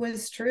of it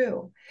was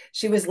true.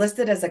 She was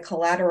listed as a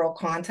collateral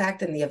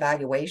contact in the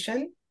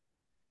evaluation.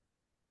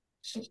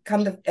 She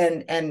come to,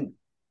 and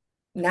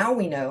now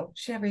we know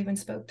she never even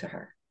spoke to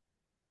her.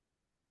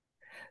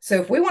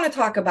 So if we want to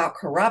talk about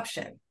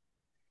corruption,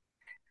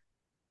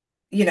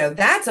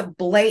 that's a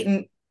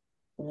blatant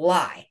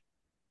lie.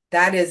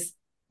 That is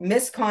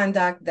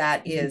misconduct.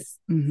 That is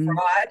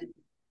fraud.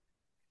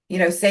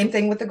 Same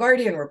thing with the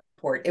Guardian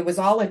report. It was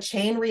all a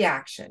chain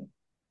reaction.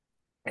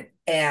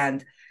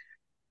 And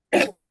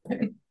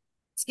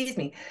excuse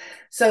me.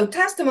 So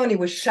testimony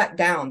was shut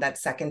down that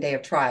second day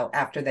of trial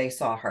after they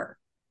saw her.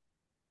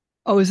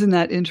 Oh, isn't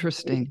that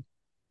interesting?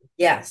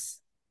 Yes.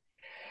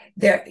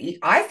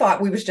 I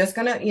thought we was just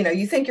gonna,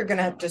 you think you're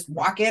gonna just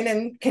walk in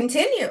and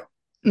continue.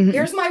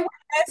 Here's my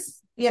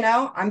witness.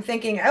 I'm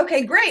thinking,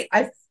 okay, great.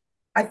 I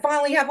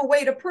finally have a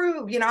way to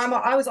prove.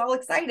 I was all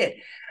excited.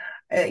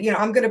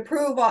 I'm going to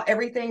prove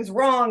everything's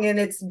wrong and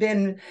it's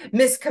been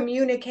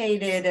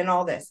miscommunicated and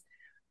all this.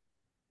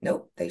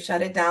 Nope, they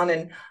shut it down,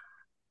 and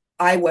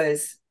I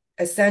was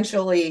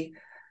essentially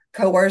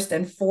coerced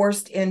and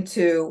forced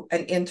into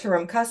an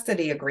interim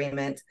custody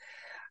agreement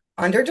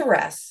under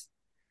duress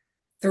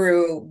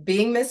through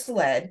being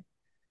misled,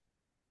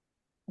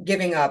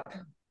 giving up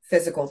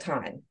physical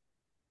time.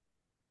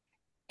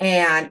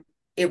 And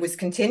it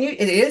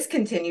is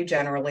continued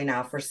generally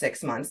now for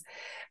 6 months.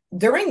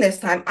 During this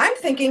time, I'm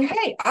thinking,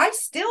 hey, I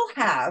still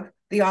have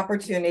the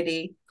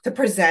opportunity to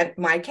present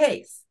my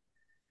case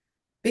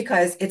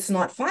because it's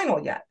not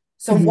final yet.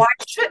 So why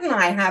shouldn't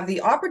I have the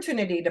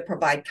opportunity to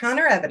provide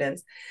counter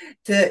evidence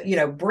to,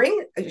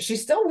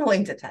 she's still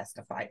willing to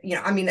testify.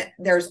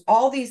 There's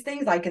all these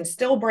things I can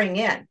still bring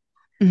in.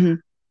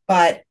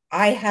 But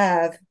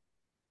I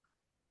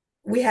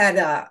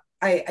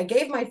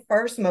gave my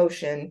first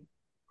motion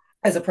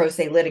as a pro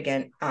se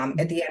litigant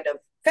at the end of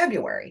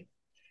February.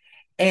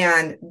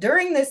 And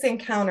during this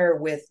encounter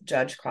with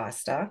Judge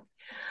Costa,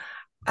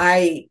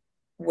 I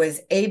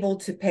was able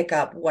to pick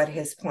up what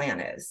his plan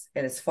is,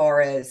 and as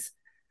far as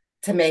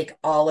to make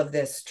all of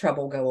this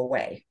trouble go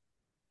away.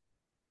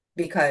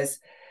 Because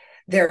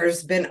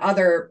there's been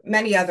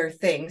many other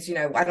things,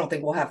 I don't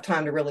think we'll have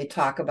time to really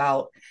talk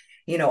about,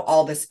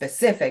 all the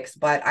specifics,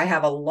 but I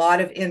have a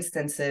lot of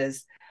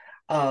instances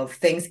of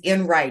things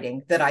in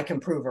writing that I can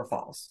prove are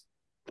false.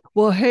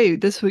 Well, hey,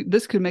 this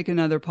could make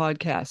another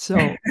podcast, so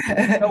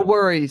no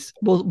worries.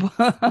 We're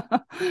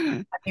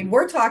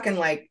talking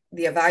like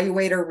the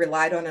evaluator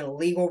relied on an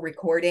illegal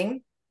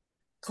recording,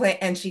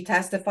 and she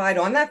testified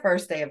on that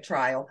first day of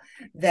trial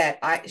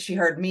that she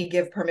heard me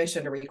give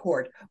permission to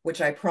record, which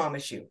I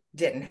promise you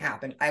didn't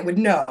happen. I would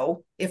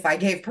know if I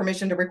gave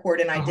permission to record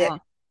and I did.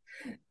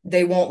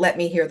 They won't let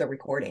me hear the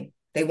recording.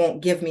 They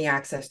won't give me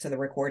access to the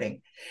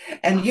recording.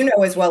 And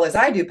as well as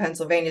I do,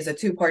 Pennsylvania is a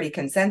 2-party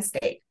consent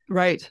state.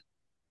 Right.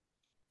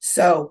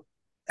 So,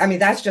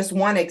 that's just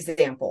one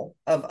example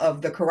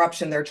of the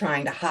corruption they're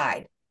trying to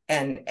hide.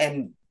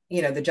 And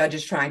the judge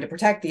is trying to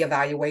protect the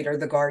evaluator,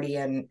 the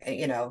guardian,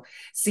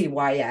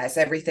 CYS,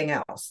 everything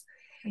else.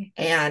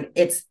 And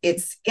it's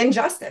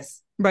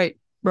injustice. Right.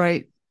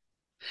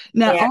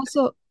 Now,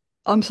 also,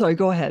 I'm sorry,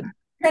 go ahead.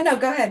 No,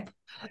 go ahead.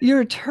 Your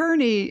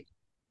attorney,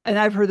 and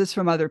I've heard this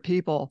from other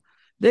people,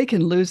 they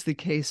can lose the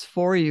case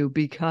for you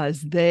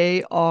because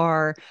they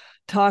are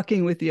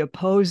talking with the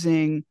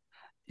opposing,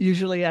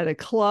 usually at a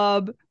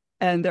club,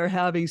 and they're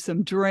having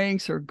some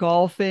drinks or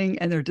golfing,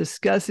 and they're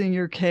discussing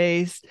your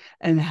case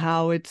and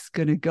how it's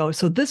going to go.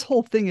 So this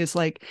whole thing is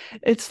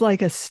it's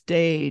like a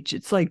stage.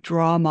 It's like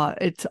drama.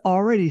 It's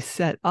already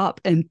set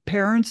up, and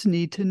parents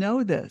need to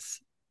know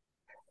this.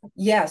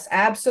 Yes,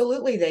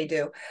 absolutely they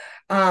do.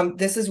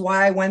 This is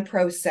why I went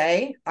pro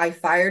se. I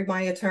fired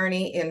my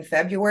attorney in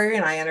February,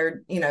 and I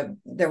entered,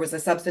 there was a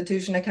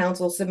substitution of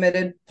counsel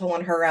submitted,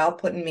 pulling her out,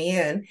 putting me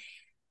in.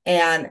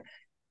 And,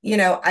 in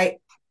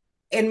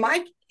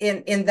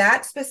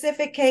that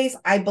specific case,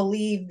 I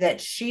believe that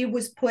she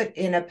was put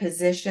in a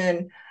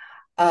position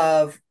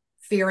of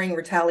fearing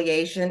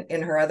retaliation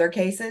in her other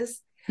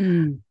cases.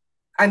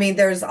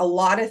 There's a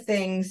lot of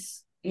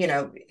things,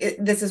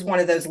 this is one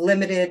of those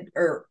limited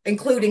or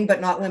including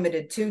but not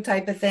limited to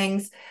type of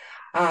things.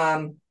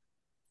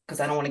 Because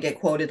I don't want to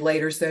get quoted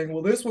later saying,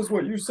 well, this was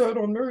what you said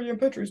on Miriam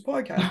Petrie's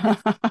podcast.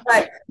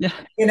 But,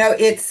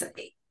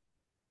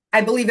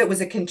 I believe it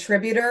was a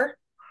contributor.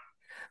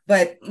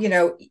 But,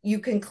 you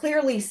can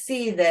clearly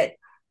see that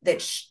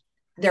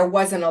there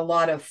wasn't a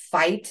lot of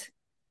fight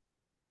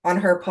on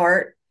her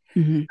part.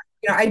 Mm-hmm.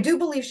 I do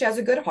believe she has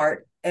a good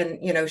heart, and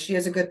she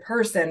is a good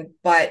person,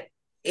 but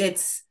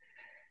it's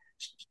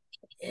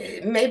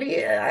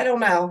maybe, I don't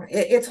know,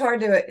 it's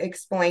hard to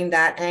explain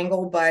that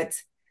angle, but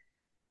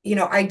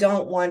I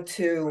don't want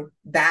to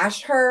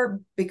bash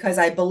her because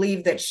I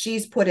believe that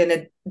she's put in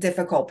a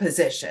difficult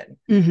position.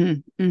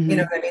 Mm-hmm. Mm-hmm. You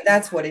know what I mean?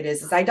 That's what it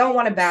is I don't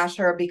want to bash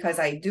her because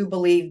I do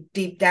believe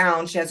deep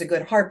down she has a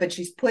good heart, but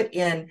she's put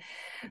in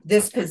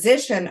this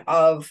position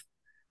of,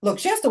 look,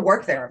 she has to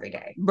work there every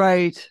day.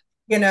 Right.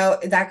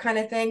 That kind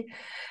of thing.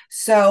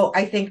 So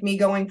I think me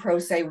going pro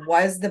se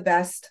was the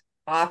best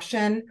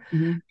option,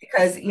 Mm-hmm.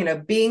 because,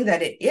 being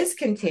that it is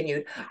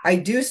continued, I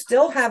do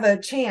still have a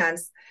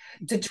chance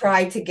to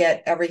try to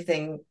get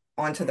everything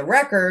onto the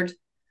record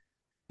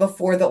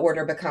before the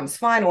order becomes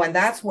final. And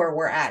that's where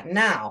we're at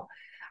now.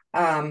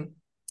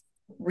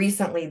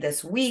 Recently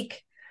this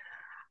week,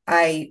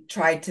 I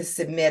tried to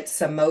submit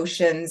some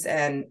motions.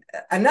 And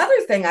another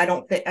thing,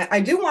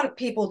 I do want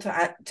people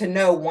to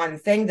know one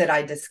thing that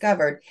I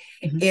discovered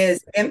Mm-hmm.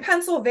 is in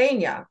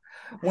Pennsylvania,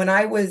 when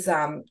I was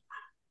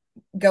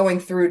going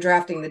through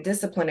drafting the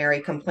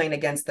disciplinary complaint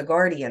against the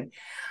guardian,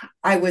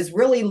 I was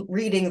really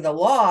reading the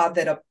law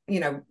that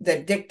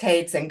that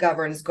dictates and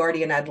governs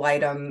guardian ad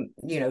litem,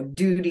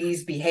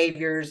 duties,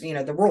 behaviors,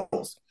 the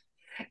rules.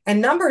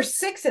 And number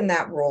 6 in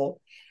that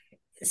rule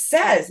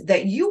says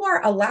that you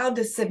are allowed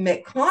to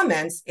submit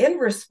comments in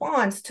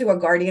response to a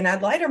guardian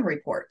ad litem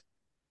report.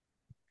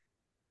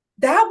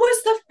 That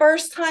was the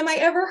first time I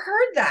ever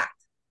heard that.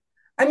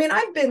 I mean,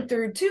 I've been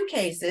through 2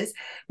 cases.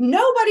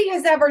 Nobody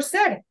has ever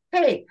said,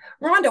 hey,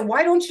 Rhonda,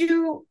 why don't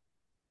you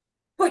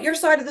put your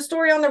side of the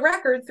story on the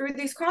record through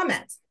these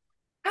comments?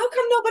 How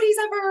come nobody's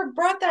ever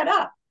brought that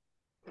up?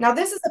 Now,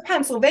 this is a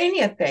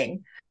Pennsylvania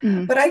thing,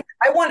 Mm-hmm. but I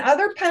want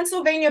other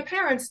Pennsylvania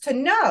parents to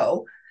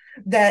know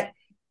that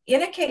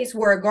in a case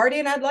where a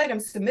guardian ad litem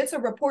submits a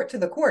report to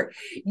the court,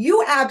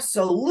 you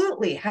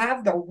absolutely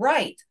have the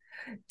right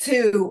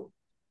to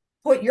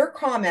put your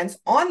comments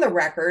on the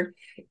record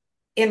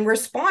in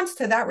response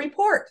to that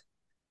report.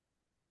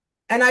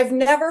 And I've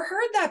never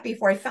heard that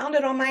before. I found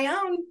it on my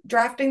own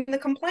drafting the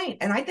complaint.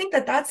 And I think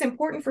that that's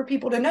important for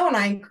people to know. And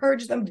I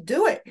encourage them to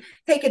do it,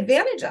 take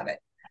advantage of it.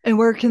 And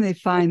where can they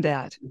find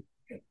that?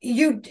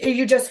 You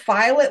just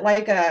file it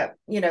like a,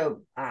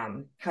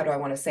 how do I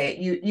want to say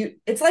it?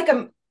 It's like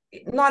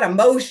not a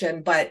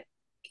motion, but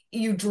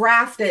you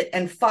draft it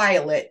and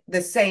file it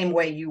the same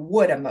way you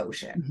would a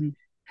motion. Mm-hmm.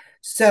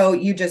 So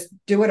you just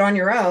do it on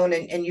your own,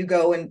 and you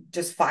go and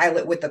just file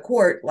it with the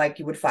court like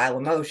you would file a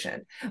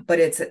motion, but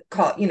it's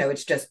called,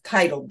 it's just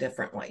titled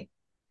differently.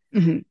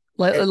 Mm-hmm.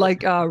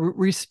 Like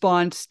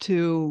response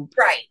to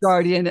right.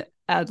 guardian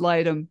ad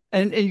litem,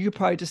 and you could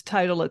probably just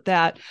title it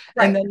that.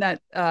 Right. And then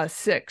that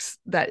 6,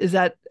 that is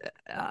that.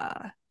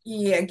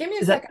 Yeah, give me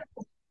a second.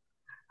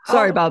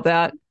 Sorry about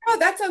that. Oh,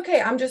 that's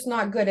okay. I'm just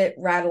not good at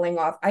rattling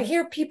off. I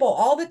hear people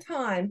all the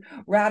time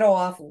rattle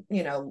off,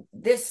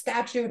 this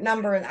statute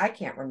number, and I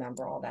can't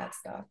remember all that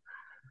stuff.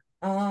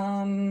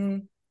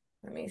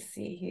 Let me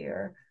see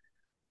here.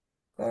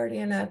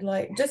 Guardian ad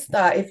litem. Just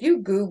if you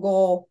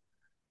Google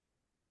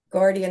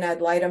guardian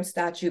ad litem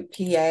statute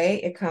PA,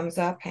 it comes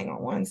up. Hang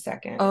on one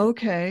second.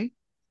 Okay.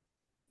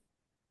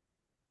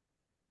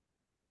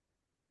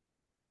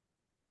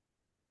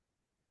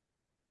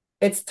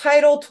 It's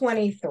Title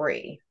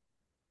 23.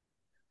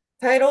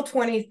 Title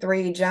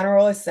 23,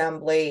 General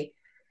Assembly,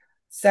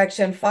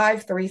 Section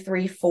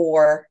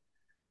 5334.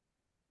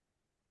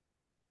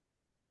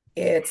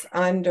 It's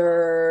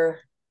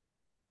under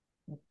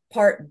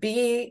Part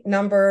B,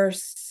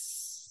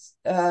 numbers.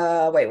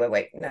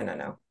 Wait.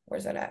 No.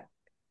 Where's that at?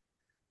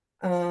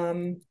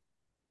 Hang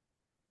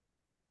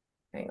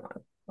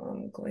on.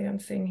 I'm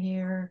glancing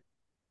here.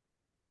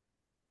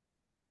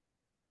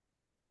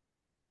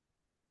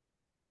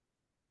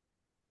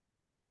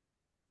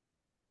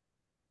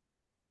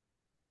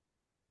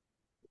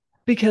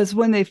 Because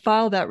when they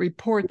file that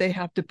report, they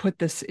have to put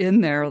this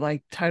in there,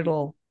 like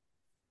title.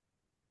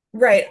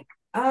 Right.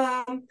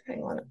 Hang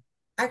on.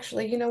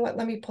 Actually, you know what?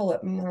 Let me pull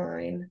up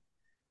mine.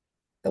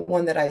 The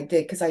one that I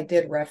did, because I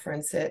did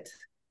reference it.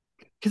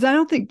 Because I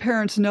don't think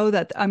parents know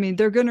that. I mean,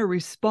 they're going to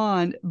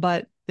respond,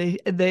 but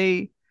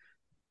they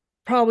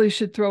probably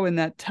should throw in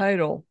that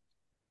title.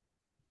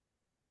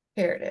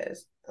 Here it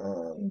is.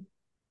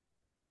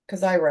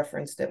 Because I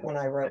referenced it when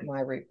I wrote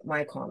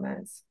my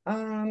comments.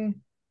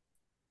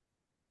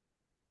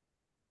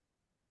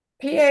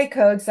 PA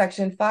Code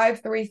Section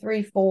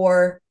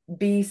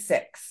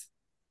 5334B6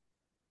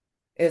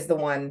 is the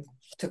one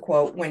to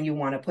quote when you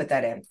want to put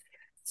that in.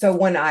 So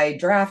when I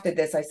drafted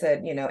this, I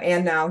said,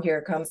 and now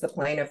here comes the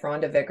plaintiff,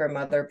 Rhonda Vicker,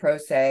 mother pro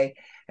se,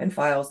 and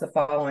files the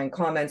following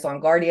comments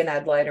on guardian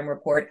ad litem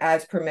report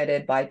as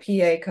permitted by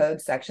PA Code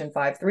Section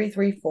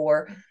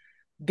 5334B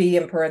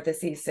in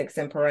parentheses, 6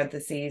 in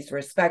parentheses,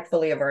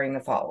 respectfully averring the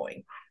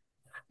following.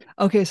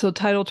 Okay, so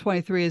Title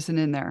 23 isn't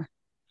in there.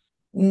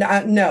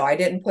 No, I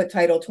didn't put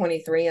Title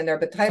 23 in there,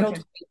 but Title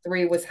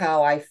 23 was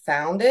how I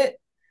found it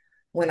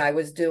when I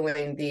was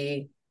doing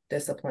the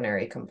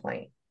disciplinary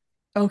complaint.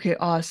 Okay,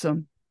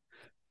 awesome.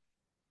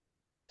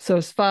 So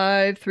it's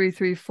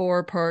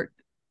 5334 part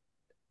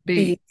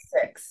B.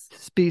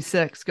 B6.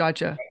 B6.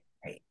 Gotcha.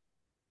 Right.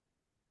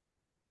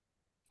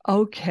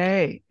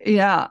 Okay.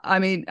 Yeah. I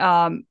mean,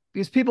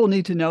 because people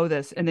need to know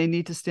this and they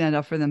need to stand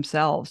up for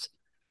themselves.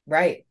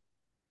 Right.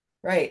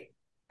 Right.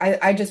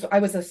 I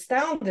was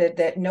astounded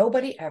that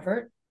nobody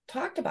ever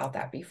talked about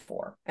that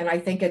before. And I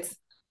think it's,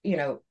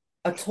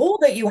 a tool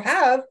that you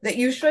have that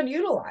you should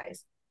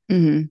utilize.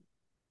 Mm-hmm.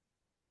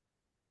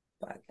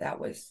 But that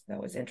was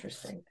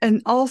interesting.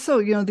 And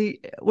also,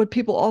 what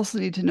people also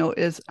need to know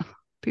is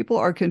people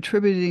are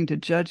contributing to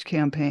judge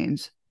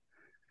campaigns.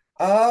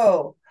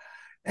 Oh,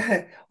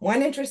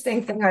 one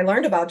interesting thing I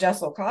learned about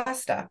Jessel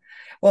Costa.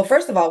 Well,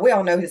 first of all, we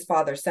all know his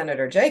father,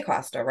 Senator Jay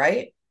Costa,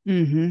 right?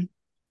 Mm-hmm.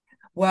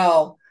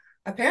 Well,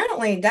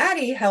 apparently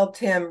Daddy helped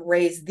him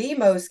raise the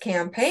most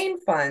campaign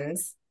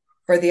funds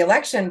for the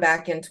election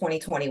back in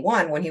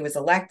 2021 when he was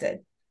elected.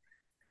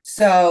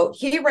 So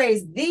he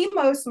raised the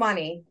most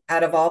money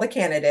out of all the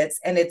candidates.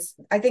 And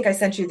I think I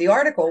sent you the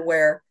article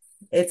where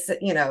it's,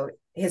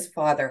 his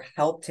father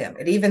helped him.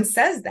 It even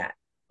says that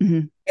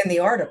Mm-hmm. in the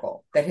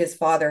article, that his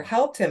father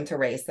helped him to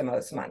raise the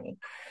most money.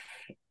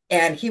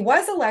 And he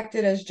was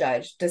elected as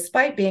judge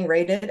despite being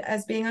rated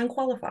as being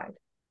unqualified.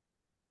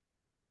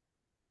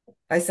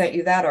 I sent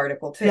you that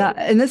article too. Yeah,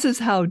 and this is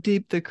how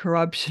deep the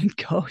corruption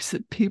goes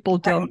that people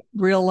don't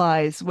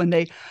realize when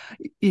they,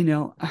 you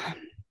know,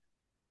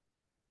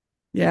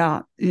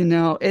 yeah,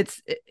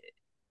 it's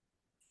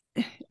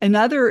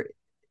another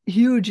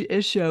huge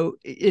issue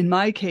in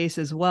my case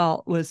as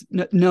well was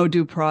no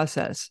due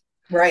process.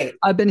 Right.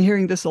 I've been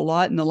hearing this a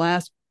lot in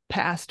the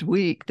past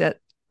week that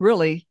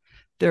really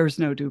there's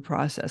no due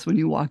process when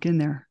you walk in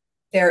there.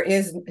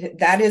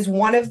 That is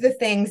one of the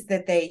things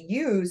that they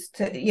use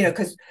to,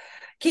 because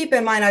keep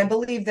in mind, I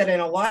believe that in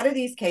a lot of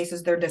these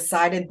cases, they're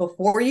decided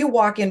before you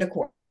walk into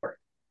court.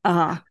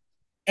 Uh-huh.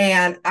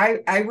 And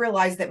I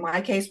realized that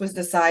my case was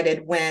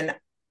decided when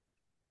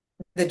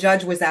the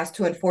judge was asked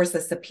to enforce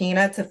a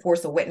subpoena to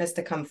force a witness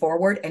to come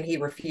forward, and he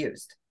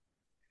refused.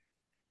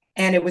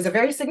 And it was a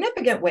very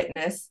significant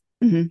witness.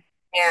 Mm-hmm.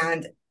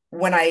 And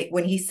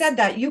when he said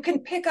that, you can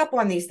pick up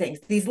on these things,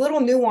 these little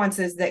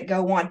nuances that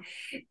go on.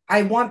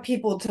 I want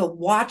people to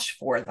watch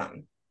for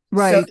them,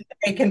 right, so that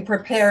they can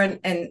prepare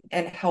and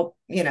help,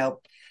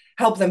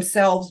 help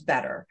themselves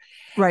better.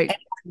 Right.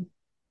 And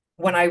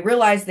when I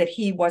realized that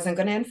he wasn't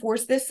going to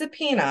enforce this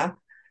subpoena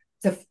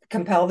to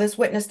compel this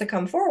witness to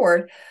come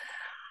forward,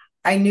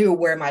 I knew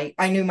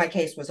my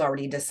case was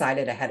already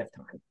decided ahead of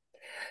time.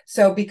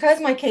 So because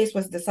my case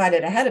was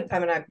decided ahead of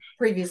time, and I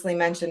previously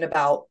mentioned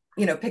about,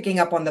 picking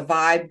up on the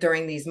vibe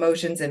during these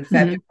motions in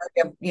February,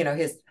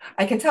 mm-hmm.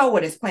 I can tell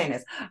what his plan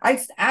is. I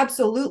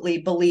absolutely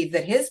believe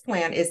that his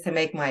plan is to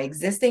make my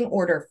existing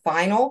order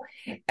final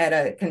at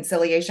a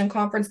conciliation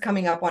conference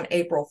coming up on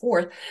April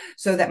 4th,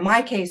 so that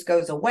my case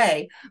goes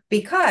away,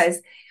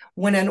 because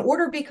when an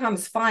order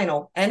becomes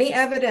final, any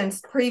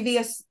evidence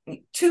previous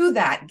to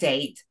that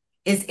date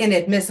is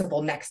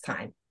inadmissible next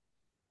time.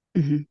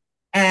 Mm-hmm.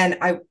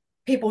 And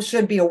people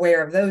should be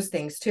aware of those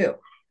things too.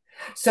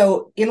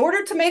 So in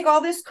order to make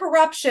all this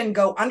corruption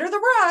go under the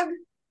rug,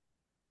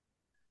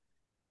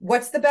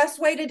 what's the best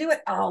way to do it?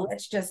 Oh,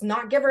 let's just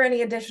not give her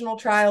any additional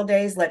trial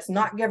days. Let's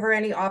not give her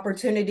any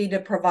opportunity to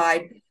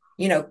provide,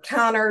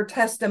 counter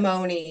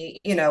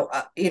testimony,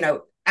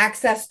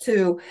 access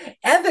to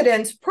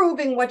evidence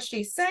proving what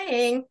she's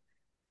saying.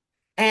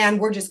 And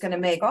we're just going to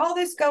make all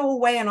this go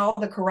away, and all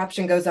the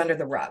corruption goes under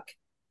the rug.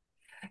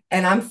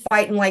 And I'm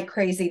fighting like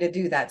crazy to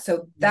do that.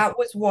 So that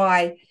was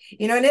why,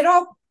 and it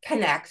all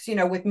connects,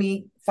 with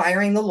me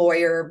firing the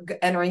lawyer,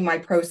 entering my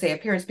pro se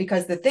appearance,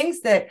 because the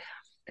things that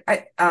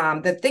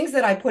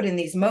I put in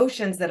these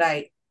motions that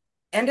I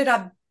ended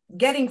up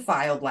getting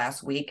filed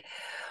last week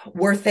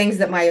were things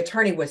that my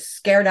attorney was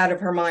scared out of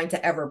her mind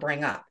to ever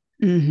bring up.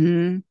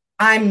 Mm-hmm.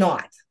 I'm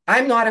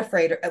not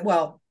afraid.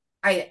 Well,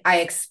 I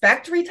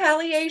expect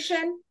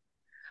retaliation,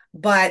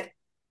 but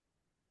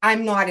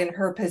I'm not in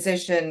her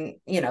position.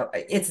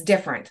 It's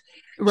different.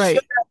 Right.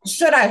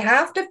 Should I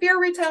have to fear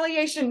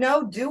retaliation?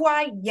 No. Do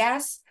I?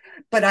 Yes.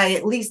 But I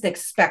at least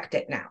expect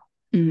it now.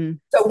 Mm-hmm.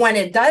 So when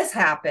it does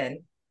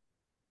happen,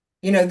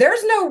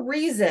 there's no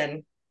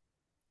reason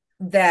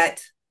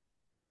that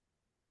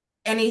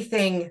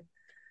anything,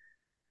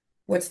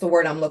 what's the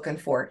word I'm looking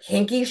for?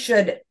 Hinky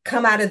should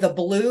come out of the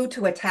blue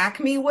to attack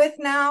me with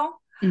now.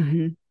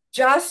 Mm-hmm.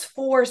 Just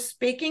for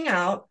speaking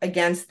out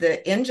against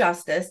the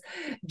injustice,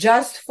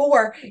 just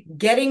for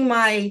getting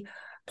my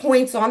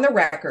points on the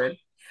record.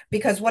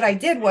 Because what I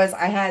did was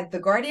I had the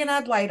Guardian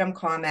ad litem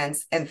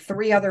comments and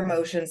 3 other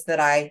motions that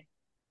I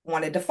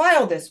wanted to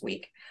file this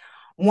week.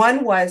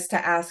 One was to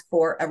ask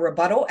for a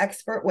rebuttal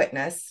expert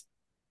witness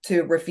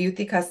to refute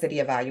the custody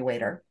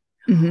evaluator.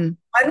 Mm-hmm.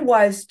 One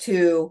was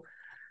to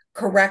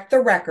correct the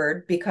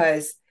record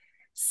because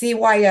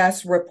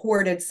CYS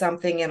reported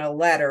something in a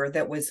letter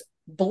that was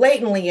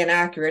blatantly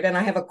inaccurate, and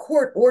I have a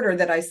court order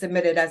that I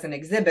submitted as an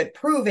exhibit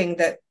proving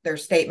that their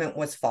statement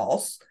was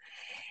false.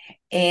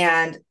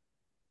 And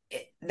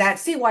that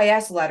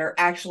CYS letter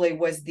actually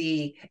was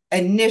the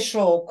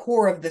initial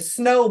core of the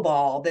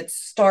snowball that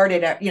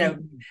started at,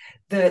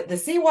 the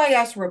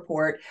CYS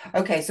report.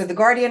 Okay, so the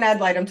guardian ad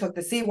litem took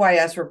the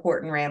CYS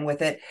report and ran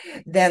with it.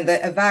 Then the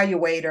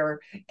evaluator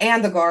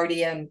and the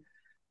guardian,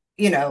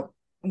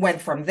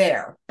 went from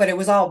there. But it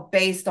was all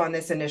based on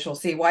this initial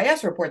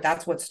CYS report.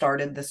 That's what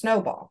started the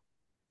snowball.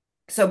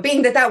 So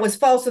being that was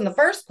false in the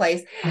first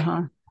place,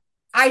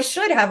 I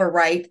should have a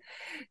right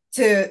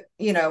to,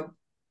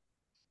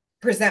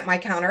 present my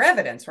counter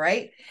evidence,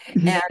 right?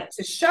 Mm-hmm. And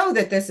to show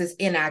that this is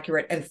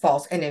inaccurate and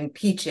false and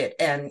impeach it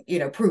and,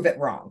 prove it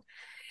wrong.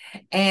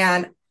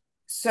 And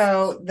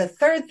so the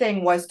third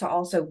thing was to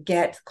also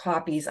get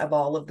copies of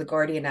all of the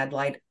guardian ad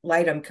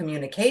litem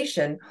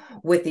communication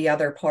with the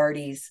other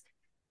parties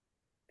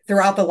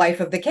throughout the life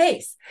of the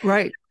case.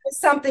 Right. It's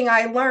something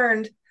I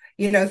learned,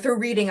 through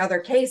reading other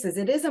cases.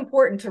 It is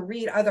important to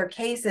read other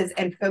cases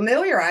and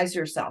familiarize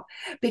yourself,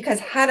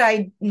 because had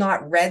I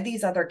not read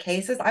these other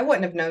cases, I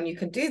wouldn't have known you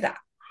could do that.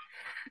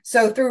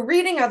 So through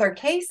reading other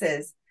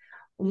cases,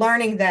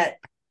 learning that,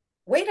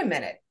 wait a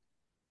minute,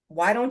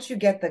 why don't you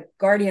get the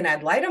guardian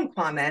ad litem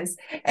comments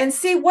and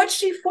see what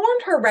she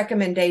formed her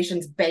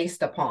recommendations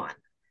based upon?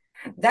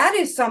 That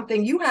is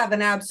something you have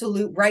an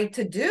absolute right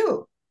to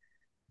do.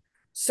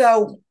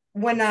 So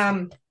when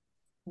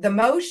the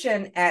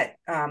motion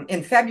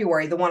in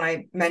February, the one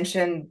I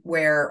mentioned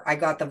where I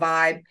got the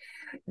vibe,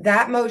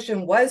 that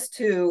motion was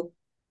to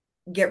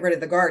get rid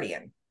of the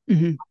guardian,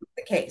 the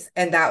case,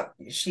 and that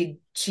she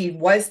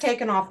was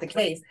taken off the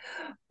case.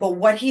 But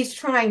what he's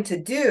trying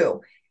to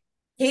do,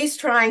 he's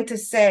trying to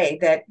say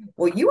that,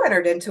 well, you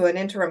entered into an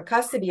interim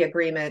custody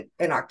agreement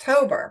in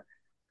October,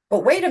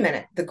 but wait a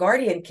minute, the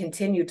guardian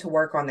continued to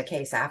work on the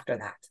case after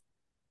that.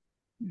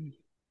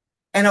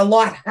 And a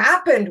lot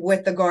happened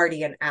with the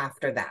guardian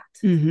after that.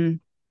 Mm-hmm.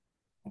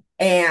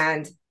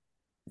 And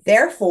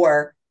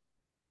therefore,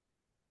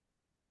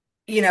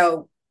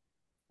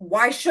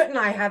 why shouldn't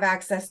I have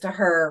access to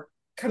her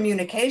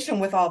communication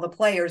with all the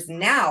players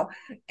now?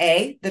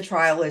 A, the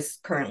trial is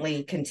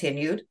currently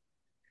continued.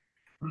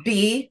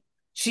 B,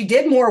 she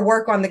did more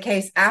work on the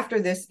case after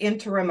this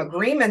interim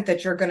agreement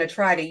that you're going to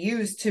try to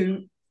use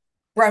to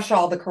brush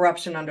all the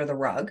corruption under the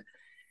rug.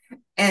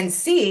 And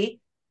C,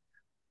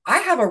 I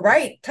have a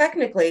right,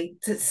 technically,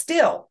 to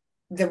still,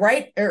 the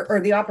right or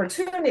the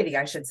opportunity,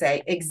 I should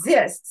say,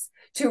 exists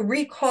to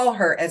recall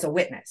her as a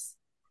witness.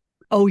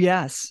 Oh,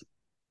 yes.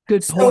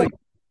 Good point.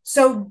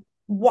 So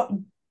what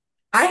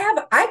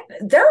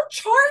they're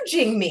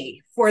charging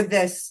me for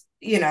this,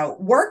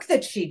 work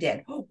that she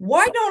did.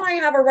 Why don't I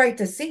have a right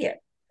to see it?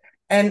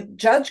 And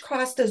Judge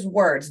Costa's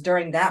words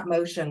during that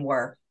motion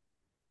were,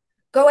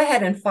 go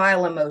ahead and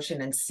file a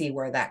motion and see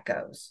where that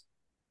goes.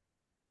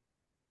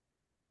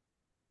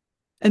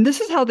 And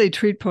this is how they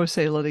treat pro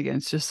se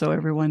litigants, just so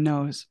everyone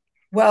knows.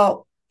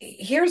 Well,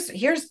 here's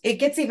it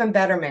gets even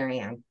better,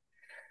 Marianne.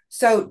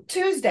 So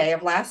Tuesday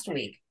of last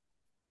week,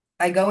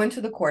 I go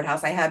into the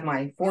courthouse. I had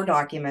my 4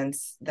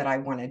 documents that I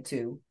wanted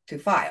to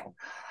file.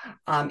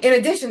 In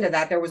addition to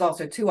that, there was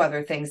also 2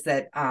 other things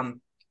that I'm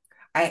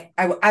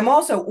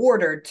also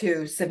ordered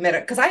to submit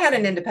it, because I had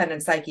an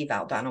independent psych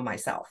eval done on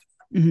myself.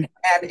 Mm-hmm.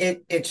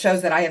 And it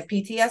shows that I have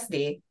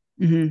PTSD.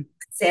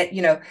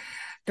 Mm-hmm.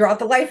 Throughout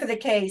the life of the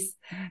case,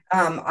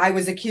 I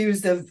was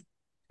accused of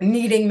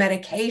needing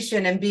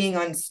medication and being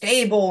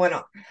unstable. And,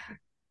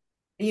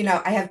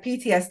 I have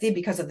PTSD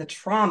because of the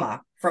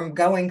trauma from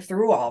going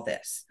through all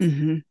this.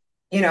 Mm-hmm.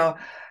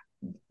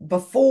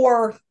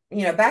 Before,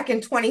 back in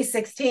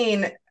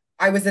 2016,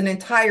 I was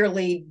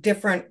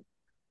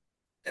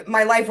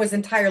my life was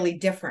entirely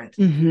different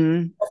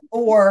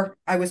before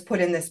I was put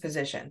in this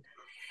position.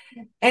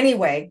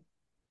 Anyway,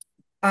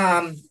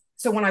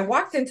 so when I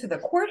walked into the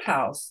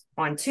courthouse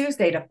on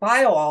Tuesday to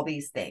file all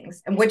these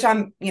things, and which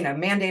I'm,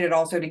 mandated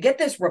also to get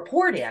this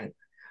report in,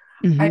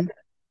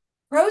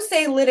 pro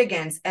se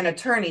litigants and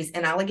attorneys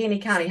in Allegheny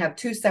County have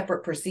 2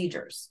 separate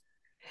procedures.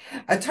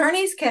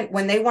 Attorneys can,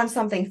 when they want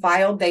something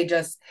filed, they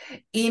just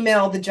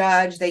email the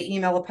judge, they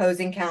email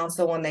opposing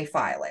counsel, and they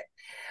file it.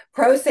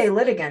 Pro se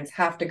litigants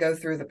have to go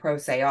through the pro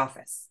se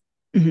office,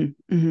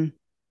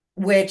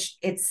 which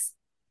it's,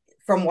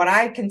 from what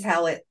I can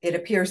tell, it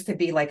appears to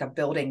be like a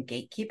building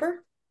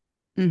gatekeeper.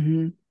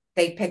 Mm-hmm.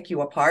 They pick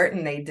you apart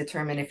and they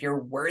determine if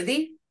you're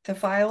worthy to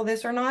file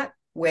this or not,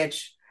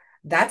 which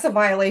that's a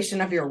violation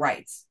of your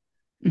rights.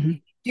 Mm-hmm.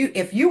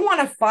 If you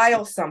want to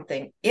file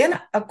something in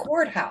a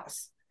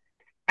courthouse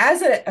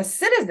as a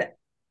citizen,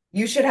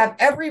 you should have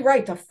every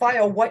right to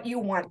file what you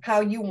want,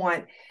 how you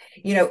want.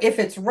 If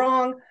it's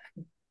wrong,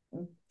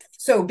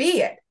 so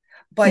be it.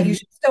 But you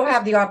should still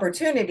have the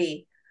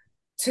opportunity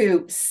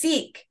to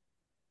seek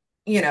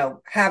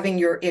having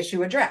your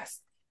issue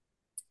addressed.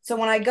 So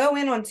when I go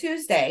in on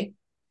Tuesday,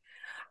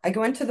 I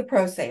go into the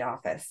pro se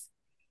office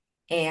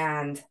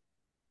and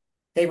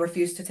they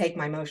refuse to take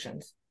my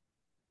motions.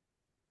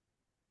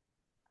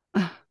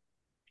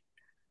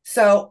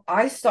 So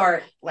I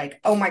start like,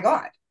 oh my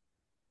God.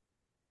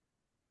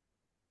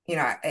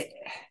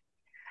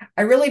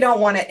 I really don't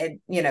want to,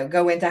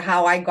 go into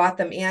how I got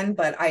them in,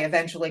 but I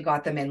eventually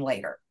got them in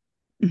later.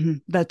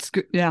 That's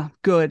good. Yeah,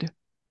 good.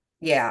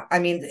 Yeah, I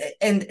mean,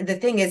 and the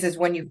thing is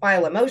when you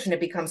file a motion, it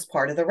becomes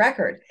part of the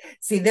record.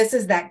 See, this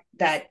is that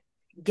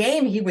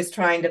game he was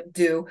trying to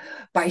do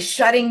by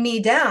shutting me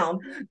down,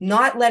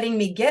 not letting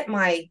me get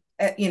my,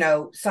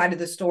 side of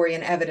the story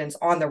and evidence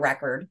on the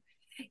record.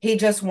 He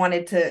just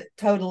wanted to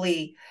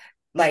totally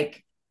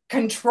like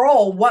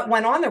control what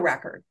went on the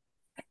record.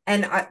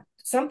 And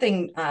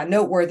something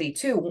noteworthy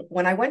too,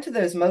 when I went to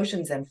those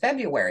motions in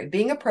February,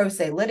 being a pro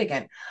se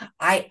litigant,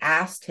 I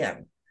asked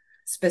him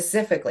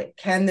specifically,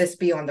 can this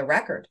be on the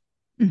record?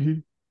 Mm-hmm.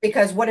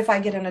 Because what if I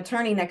get an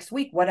attorney next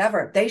week,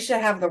 whatever, they should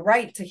have the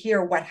right to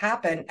hear what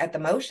happened at the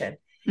motion.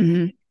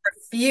 Mm-hmm.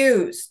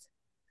 Refused.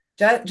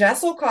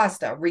 Jessel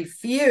Costa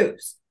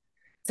refused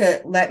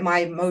to let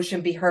my motion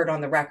be heard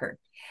on the record.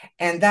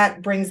 And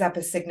that brings up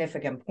a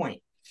significant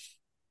point.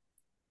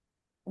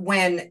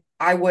 When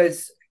I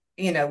was,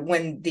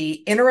 when the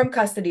interim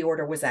custody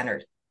order was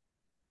entered,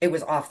 it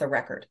was off the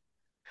record.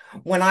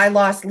 When I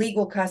lost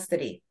legal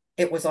custody,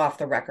 it was off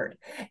the record.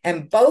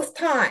 And both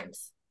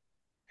times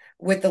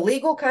with the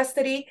legal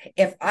custody,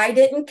 if I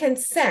didn't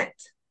consent,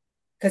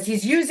 because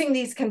he's using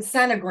these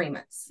consent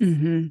agreements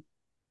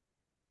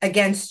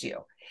against you.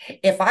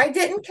 If I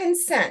didn't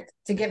consent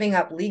to giving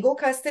up legal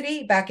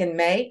custody back in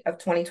May of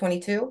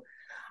 2022,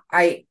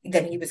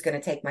 then he was going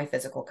to take my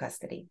physical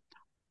custody.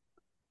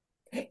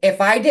 If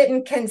I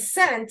didn't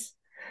consent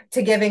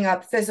to giving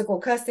up physical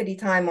custody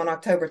time on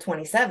October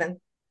 27th,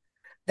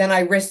 then I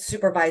risked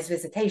supervised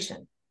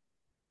visitation.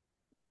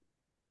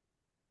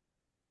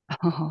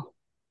 Oh.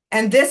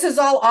 And this is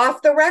all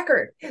off the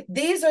record.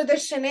 These are the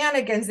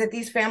shenanigans that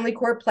these family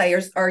court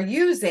players are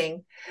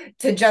using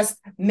to just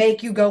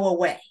make you go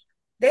away.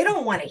 They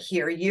don't want to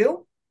hear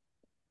you.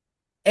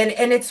 And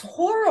it's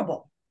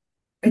horrible.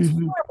 It's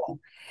horrible.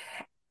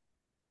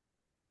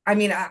 I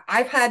mean,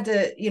 I've had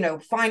to,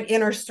 find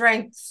inner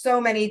strength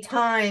so many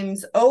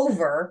times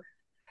over.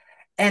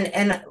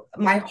 And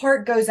my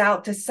heart goes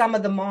out to some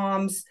of the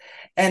moms.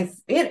 And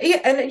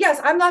yes,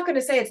 I'm not going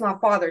to say it's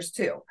not fathers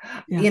too.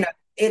 Yeah.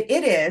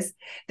 It is.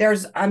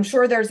 I'm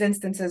sure there's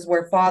instances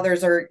where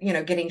fathers are,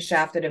 getting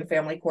shafted in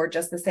family court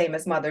just the same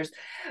as mothers.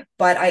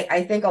 But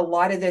I think a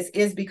lot of this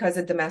is because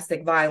of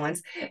domestic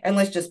violence. And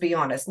let's just be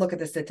honest, look at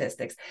the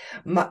statistics.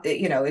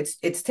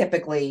 It's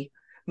typically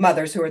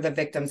mothers who are the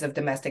victims of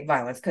domestic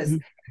violence, because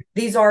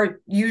these are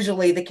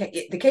usually the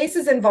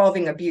cases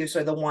involving abuse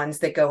are the ones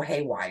that go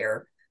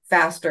haywire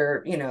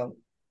faster.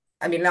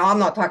 I mean, now I'm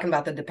not talking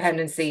about the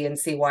dependency and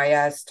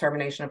CYS,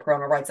 termination of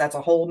parental rights. That's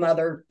a whole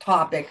nother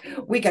topic.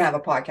 We can have a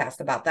podcast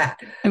about that.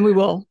 And we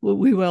will.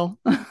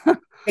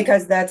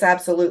 Because that's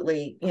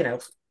absolutely,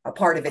 a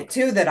part of it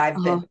too that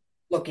I've been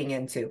looking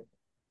into.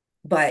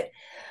 But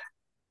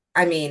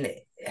I mean,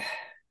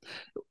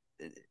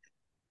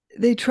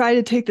 they try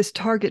to take this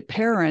target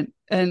parent,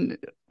 and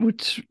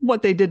which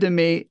what they did to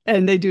me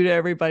and they do to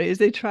everybody is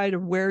they try to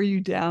wear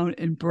you down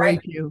and break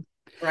you.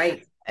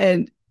 Right.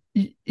 And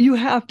you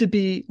have to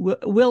be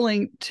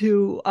willing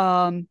to,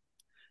 how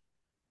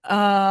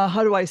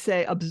do I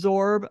say,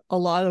 absorb a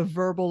lot of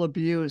verbal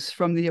abuse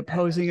from the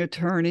opposing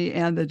attorney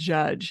and the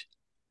judge.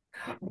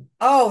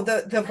 Oh,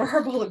 the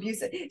verbal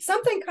abuse.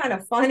 Something kind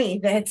of funny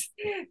that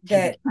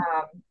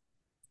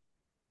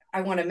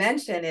I want to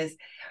mention is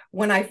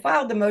when I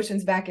filed the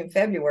motions back in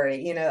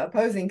February,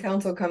 opposing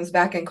counsel comes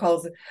back and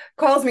calls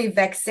me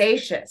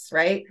vexatious,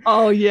 right?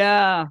 Oh,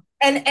 yeah.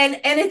 And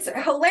it's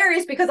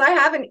hilarious because I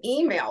have an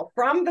email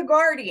from the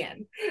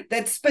Guardian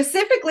that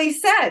specifically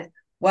said,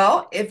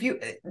 well,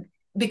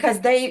 because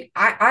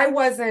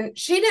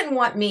she didn't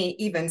want me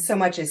even so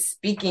much as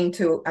speaking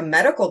to a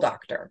medical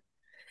doctor.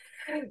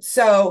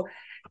 So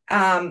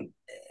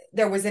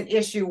there was an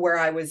issue where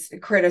I was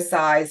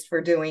criticized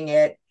for doing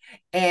it.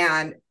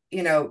 And,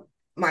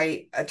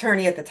 my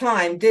attorney at the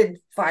time did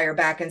fire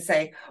back and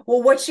say,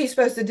 well, what's she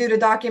supposed to do to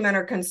document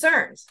her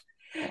concerns?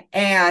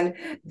 And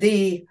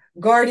the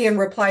Guardian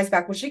replies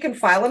back, well, she can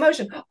file a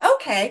motion.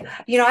 Okay.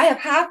 I have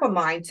half a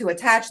mind to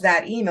attach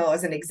that email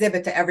as an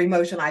exhibit to every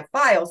motion I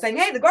file saying,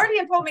 hey, the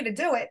Guardian told me to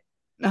do it.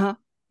 Why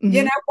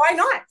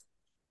not?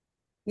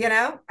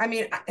 I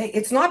mean,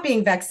 it's not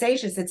being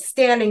vexatious. It's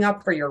standing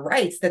up for your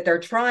rights that they're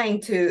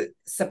trying to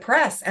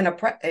suppress and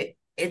oppress.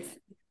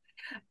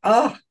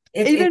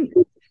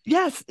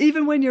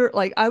 Even when you're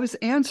like, I was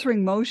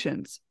answering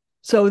motions.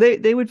 So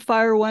they would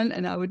fire one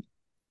and I would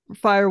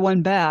fire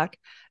one back.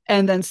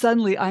 And then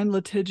suddenly I'm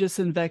litigious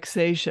and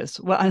vexatious.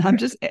 Well, and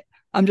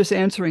I'm just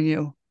answering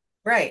you.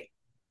 Right.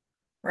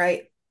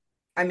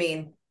 I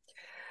mean,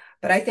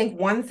 but I think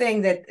one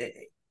thing that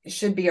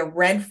should be a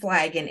red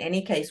flag in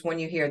any case when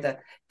you hear the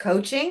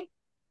coaching,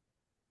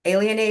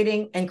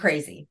 alienating, and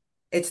crazy,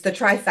 it's the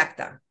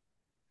trifecta.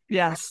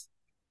 Yes.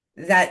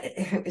 That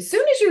as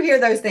soon as you hear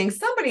those things,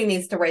 somebody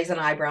needs to raise an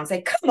eyebrow and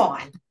say, come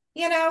on,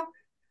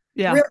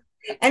 Yeah. Really?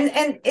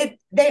 And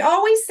they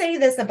always say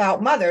this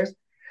about mothers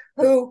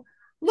who,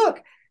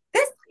 look,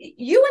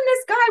 you and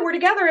this guy were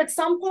together at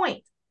some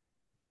point.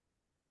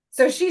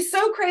 So she's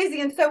so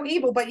crazy and so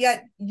evil, but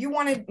yet you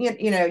wanted,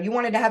 you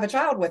wanted to have a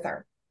child with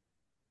her.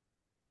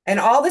 And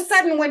all of a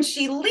sudden, when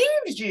she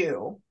leaves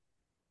you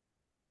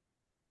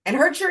and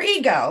hurts your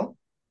ego,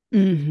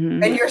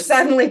 then you're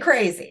suddenly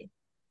crazy.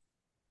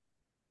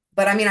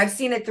 But I mean, I've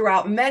seen it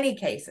throughout many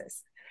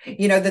cases.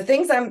 The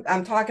things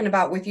I'm talking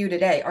about with you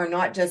today are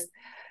not just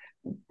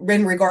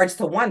in regards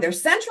to one.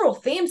 There's central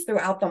themes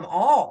throughout them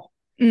all.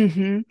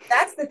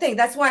 That's the thing.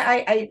 That's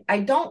why I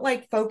don't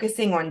like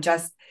focusing on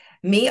just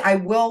me. I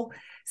will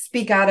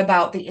speak out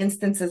about the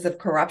instances of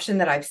corruption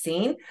that I've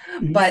seen,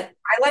 but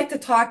I like to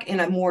talk in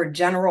a more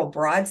general,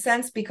 broad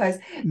sense, because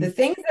the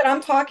things that I'm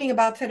talking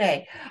about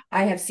today,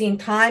 I have seen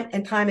time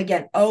and time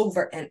again,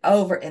 over and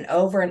over and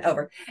over and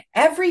over.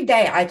 Every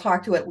day I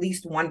talk to at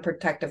least one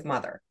protective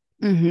mother,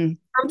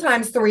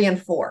 sometimes 3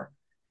 and 4.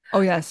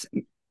 Oh, yes.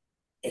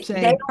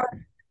 Same.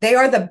 They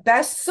are the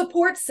best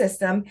support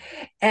system.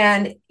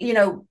 And,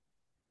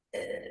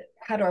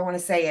 how do I want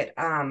to say it?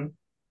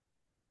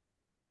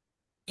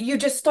 You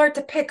just start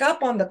to pick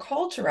up on the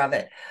culture of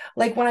it.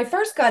 Like when I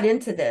first got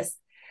into this,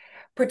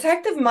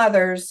 protective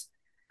mothers,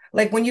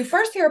 like when you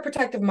first hear a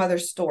protective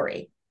mother's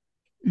story,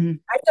 I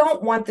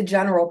don't want the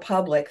general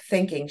public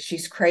thinking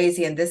she's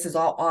crazy and this is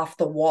all off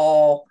the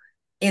wall,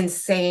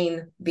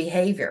 insane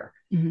behavior.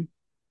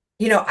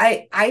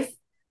 I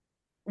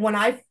when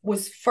I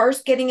was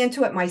first getting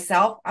into it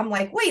myself, I'm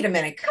like, wait a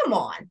minute, come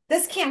on,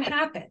 this can't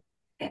happen.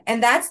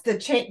 And that's the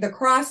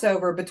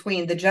crossover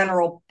between the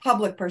general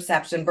public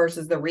perception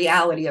versus the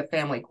reality of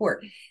family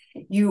court.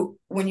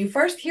 When you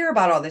first hear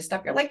about all this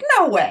stuff, you're like,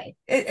 no way,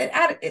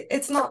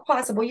 it's not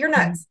possible. You're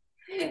nuts.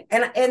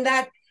 And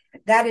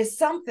that is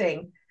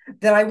something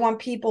that I want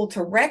people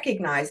to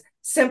recognize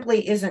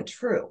simply isn't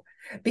true.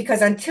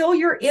 Because until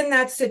you're in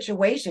that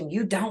situation,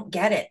 you don't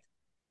get it.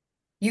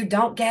 You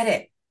don't get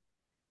it.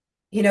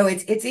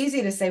 It's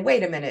easy to say,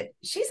 wait a minute,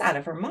 she's out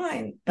of her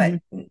mind.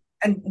 But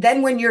and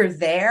then when you're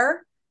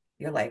there,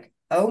 you're like,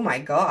 oh my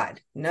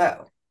God,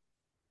 no.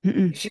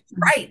 She's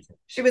right.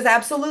 She was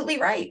absolutely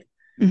right.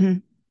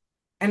 And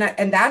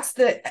that's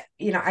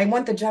I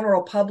want the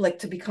general public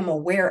to become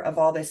aware of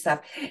all this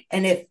stuff.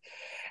 And if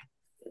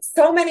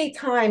so many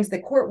times the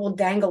court will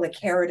dangle a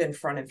carrot in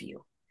front of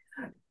you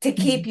to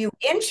keep you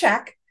in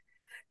check,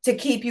 to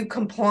keep you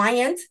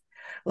compliant,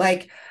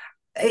 like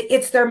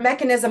it's their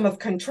mechanism of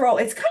control.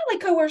 It's kind of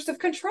like coercive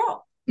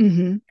control.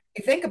 You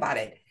think about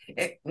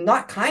it.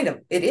 Not kind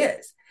of, it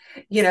is.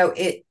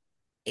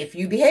 If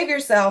you behave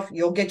yourself,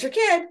 you'll get your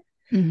kid.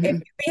 If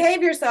you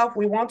behave yourself,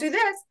 we won't do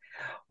this.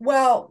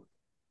 Well,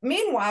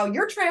 meanwhile,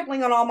 you're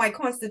trampling on all my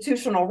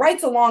constitutional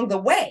rights along the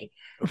way.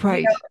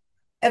 Right.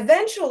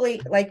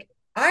 Eventually, like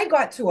I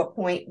got to a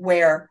point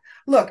where,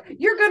 look,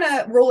 you're going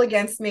to rule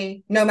against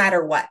me no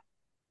matter what.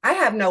 I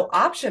have no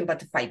option but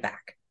to fight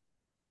back.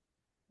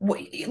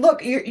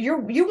 Look, you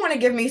want to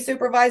give me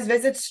supervised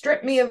visits,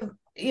 strip me of,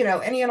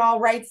 any and all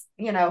rights,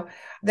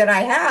 that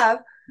I have.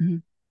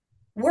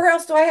 Where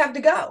else do I have to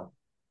go?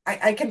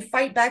 I can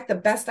fight back the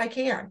best I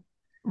can.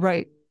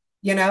 Right.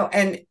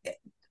 And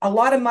a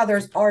lot of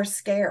mothers are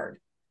scared.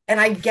 And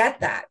I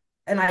get that.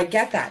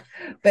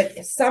 But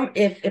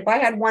if I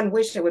had one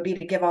wish, it would be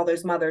to give all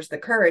those mothers the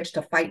courage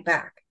to fight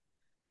back.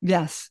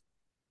 Yes.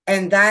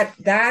 And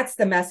that's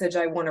the message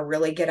I want to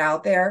really get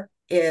out there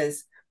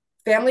is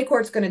family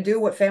court's going to do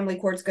what family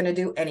court's going to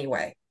do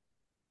anyway.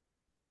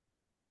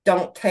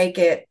 Don't take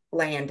it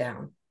laying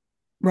down.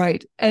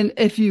 Right. And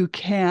if you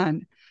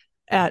can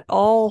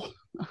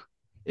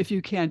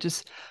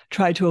just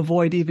try to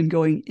avoid even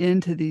going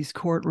into these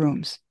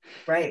courtrooms.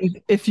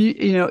 Right. If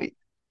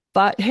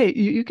but hey,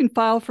 you can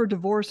file for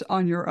divorce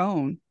on your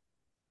own,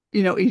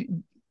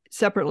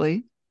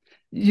 separately.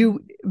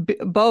 You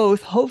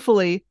both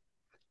hopefully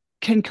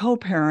can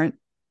co-parent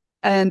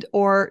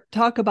or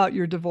talk about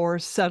your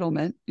divorce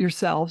settlement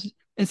yourselves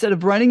instead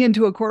of running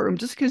into a courtroom.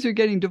 Just because you're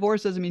getting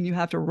divorced doesn't mean you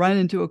have to run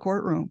into a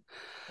courtroom.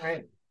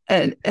 Right.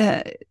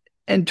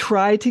 And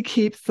try to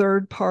keep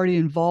third-party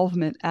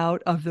involvement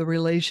out of the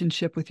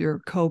relationship with your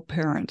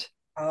co-parent.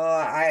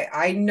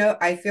 I know,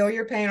 I feel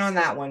your pain on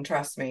that one.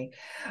 Trust me.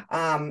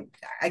 I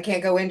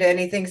can't go into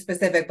anything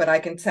specific, but I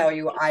can tell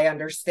you, I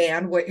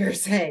understand what you're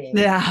saying.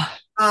 Yeah.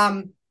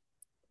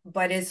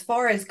 But as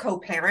far as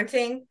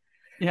co-parenting,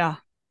 yeah,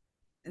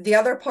 the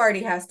other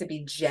party has to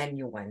be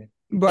genuine.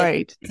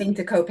 Right.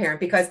 To co-parent,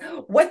 because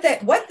what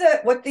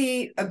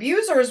the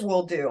abusers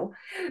will do,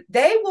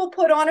 they will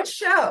put on a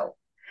show.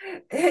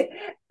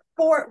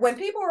 For when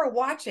people are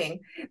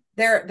watching,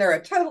 they're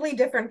a totally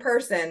different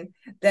person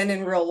than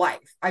in real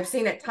life. I've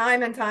seen it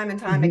time and time and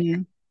time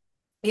again.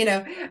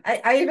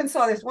 I even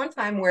saw this one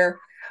time where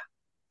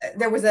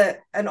there was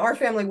an Our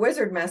Family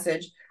Wizard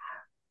message.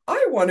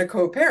 I want to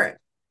co-parent,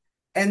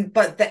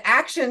 but the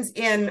actions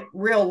in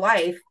real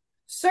life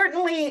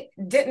certainly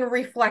didn't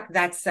reflect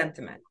that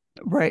sentiment.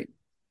 Right.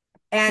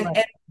 And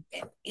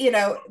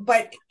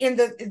but in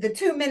the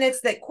 2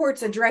 minutes that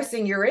court's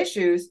addressing your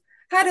issues,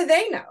 how do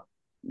they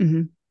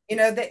know?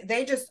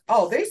 They just,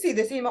 they see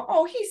this email.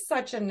 Oh, he's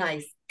such a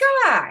nice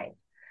guy.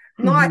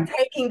 not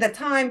taking the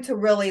time to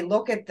really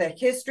look at the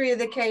history of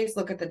the case,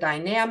 look at the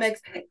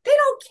dynamics. They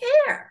don't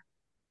care.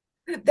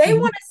 They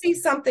want to see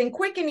something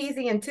quick and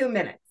easy in 2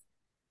 minutes,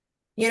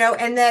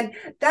 and then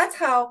that's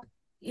how,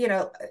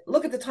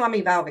 look at the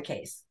Tommy Valva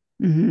case.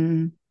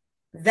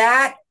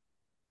 That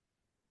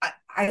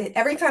I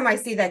every time I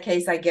see that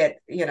case, I get,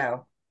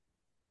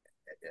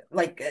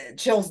 like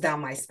chills down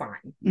my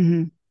spine,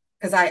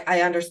 because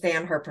I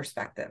understand her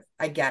perspective.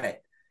 I get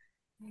it.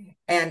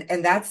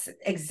 And that's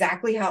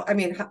exactly how, I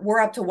mean, we're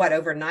up to what,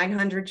 over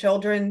 900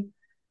 children,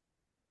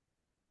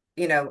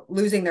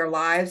 losing their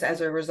lives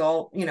as a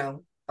result,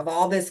 of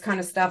all this kind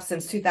of stuff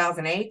since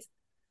 2008.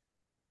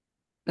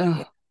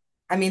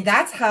 I mean,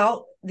 that's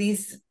how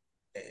these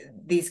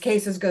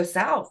cases go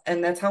south,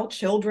 and that's how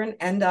children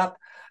end up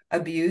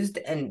abused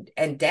and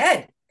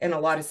dead in a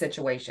lot of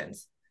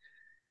situations.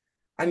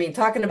 I mean,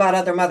 talking about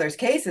other mothers'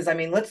 cases, I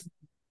mean,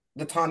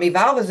 the Tommy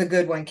Valve is a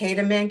good one,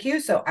 Kata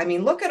Mancuso. I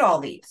mean, look at all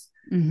these.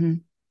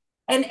 And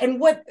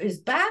what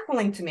is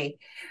baffling to me,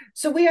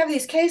 so we have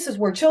these cases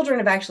where children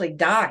have actually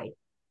died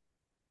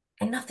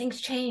and nothing's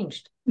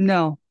changed.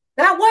 No.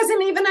 That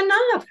wasn't even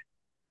enough.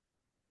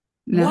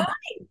 No.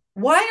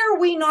 Why are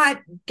we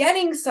not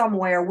getting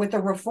somewhere with the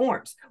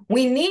reforms?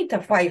 We need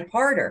to fight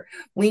harder.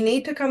 We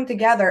need to come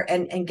together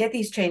and get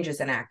these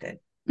changes enacted.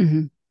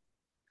 It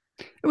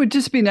would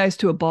just be nice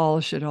to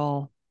abolish it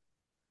all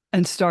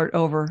and start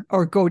over,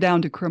 or go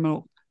down to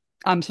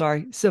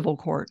civil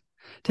court.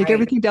 Take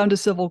everything down to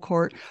civil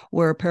court,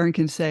 where a parent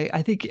can say,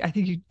 I think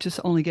you just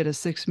only get a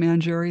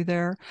 6-man jury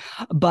there,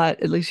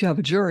 but at least you have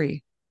a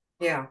jury.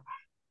 Yeah.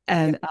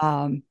 And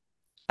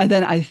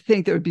then I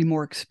think there would be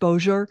more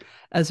exposure,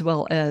 as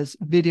well as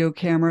video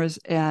cameras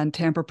and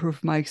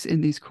tamper-proof mics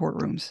in these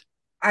courtrooms.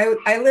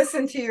 I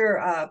listened to your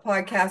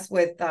podcast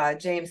with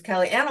James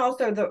Kelly, and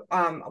also the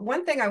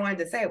one thing I wanted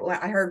to say,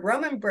 I heard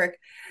Roman Brick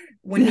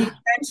when he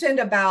mentioned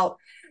about,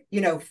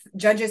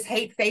 judges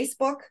hate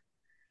Facebook.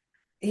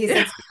 He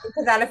said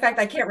to that effect.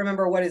 I can't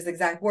remember what his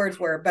exact words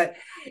were, but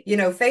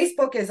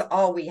Facebook is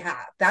all we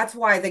have. That's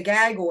why the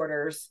gag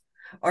orders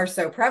are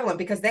so prevalent,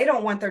 because they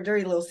don't want their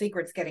dirty little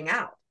secrets getting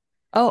out.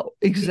 Oh,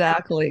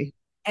 exactly.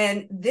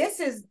 And this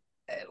is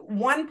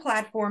one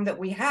platform that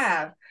we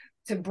have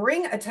to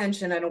bring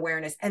attention and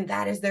awareness, and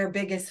that is their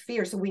biggest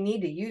fear. So we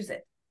need to use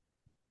it.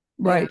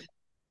 Right.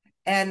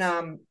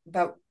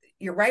 But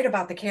you're right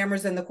about the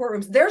cameras in the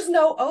courtrooms. There's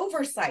no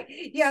oversight.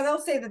 Yeah,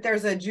 they'll say that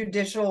there's a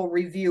judicial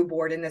review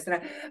board in this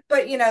and that,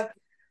 but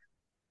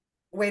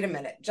wait a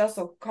minute.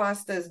 Justin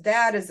Costa's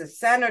dad is a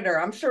senator.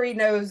 I'm sure he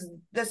knows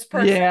this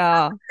person.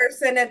 Yeah.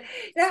 Person, and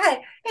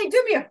hey,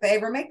 do me a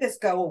favor, make this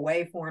go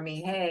away for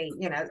me. Hey,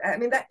 I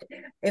mean, that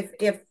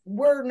if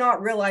we're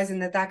not realizing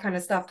that kind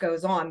of stuff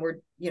goes on, we're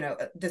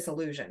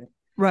disillusioned.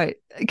 Right.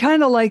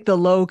 Kind of like the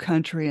Low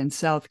Country in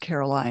South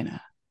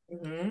Carolina.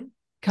 Kind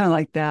of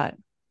like that.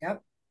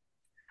 Yep.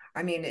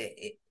 I mean,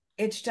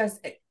 it's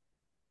just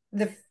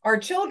our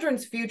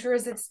children's future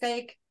is at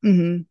stake.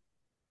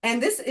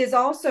 And this is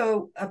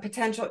also a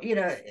potential,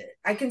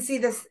 I can see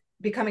this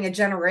becoming a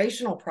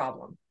generational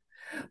problem.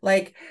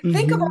 Like,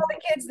 think of all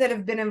the kids that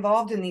have been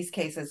involved in these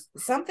cases.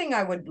 Something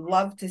I would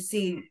love to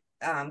see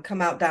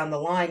come out down the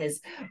line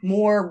is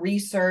more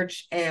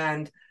research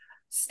and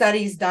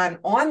studies done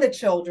on the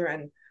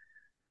children,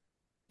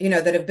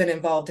 that have been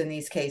involved in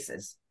these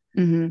cases.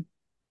 The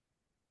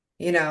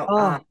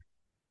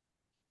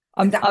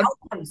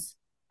outcomes.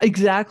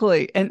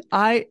 Exactly. And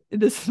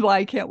this is why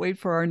I can't wait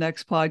for our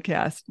next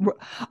podcast.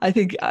 I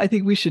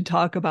think we should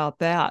talk about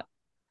that.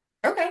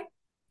 Okay.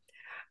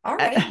 All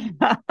right.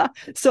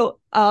 So,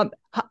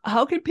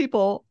 how can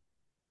people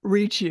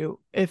reach you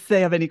if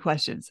they have any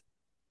questions?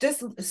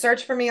 Just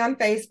search for me on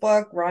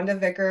Facebook, Rhonda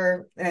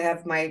Vicker. I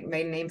have my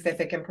maiden name,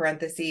 Fific, in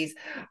parentheses.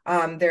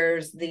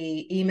 There's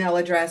the email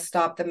address,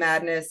 Stop the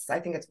Madness. I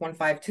think it's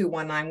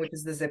 15219, which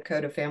is the zip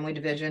code of Family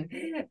Division,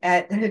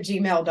 at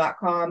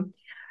gmail.com.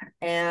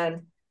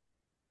 And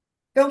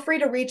feel free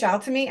to reach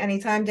out to me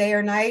anytime, day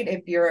or night,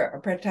 if you're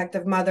a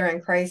protective mother in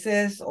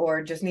crisis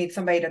or just need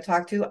somebody to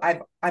talk to.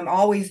 I'm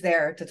always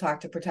there to talk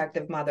to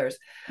protective mothers.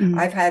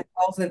 I've had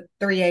calls at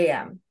 3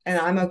 a.m. and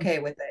I'm okay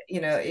with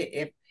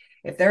it.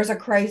 If there's a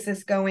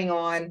crisis going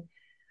on,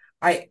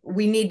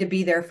 we need to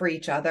be there for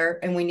each other,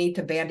 and we need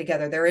to band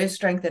together. There is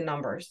strength in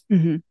numbers.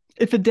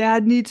 If a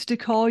dad needs to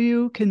call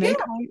you, can they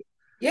call you?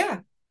 Yeah.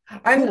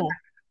 Cool.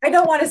 I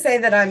don't want to say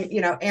that I'm,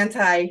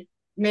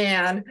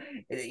 anti-man,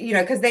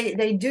 because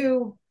they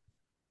do.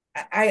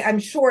 I'm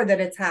sure that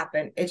it's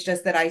happened. It's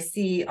just that I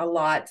see a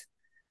lot.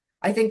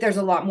 I think there's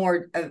a lot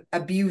more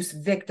abuse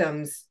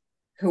victims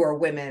who are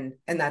women,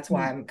 and that's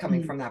why I'm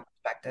coming from that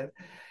perspective.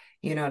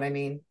 You know what I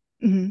mean?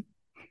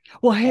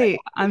 Well, hey,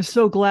 I'm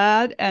so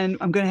glad, and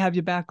I'm going to have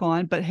you back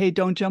on, but hey,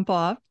 don't jump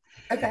off.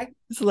 Okay.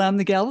 Slam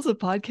the Gavel is a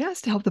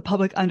podcast to help the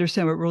public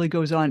understand what really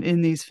goes on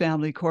in these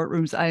family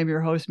courtrooms. I am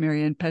your host,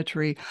 Marianne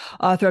Petrie,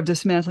 author of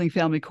Dismantling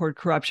Family Court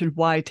Corruption,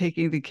 Why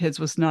Taking the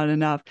Kids Was Not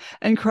Enough,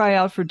 and Cry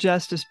Out for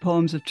Justice,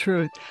 Poems of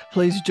Truth.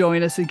 Please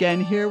join us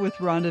again here with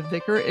Rhonda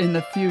Vicker in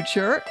the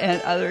future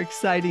and other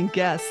exciting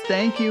guests.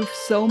 Thank you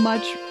so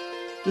much,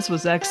 This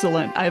was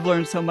excellent. I've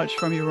learned so much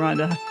from you,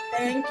 Rhonda.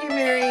 Thank you,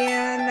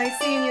 Marianne. Nice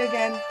seeing you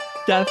again.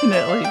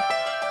 Definitely.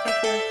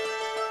 Take care.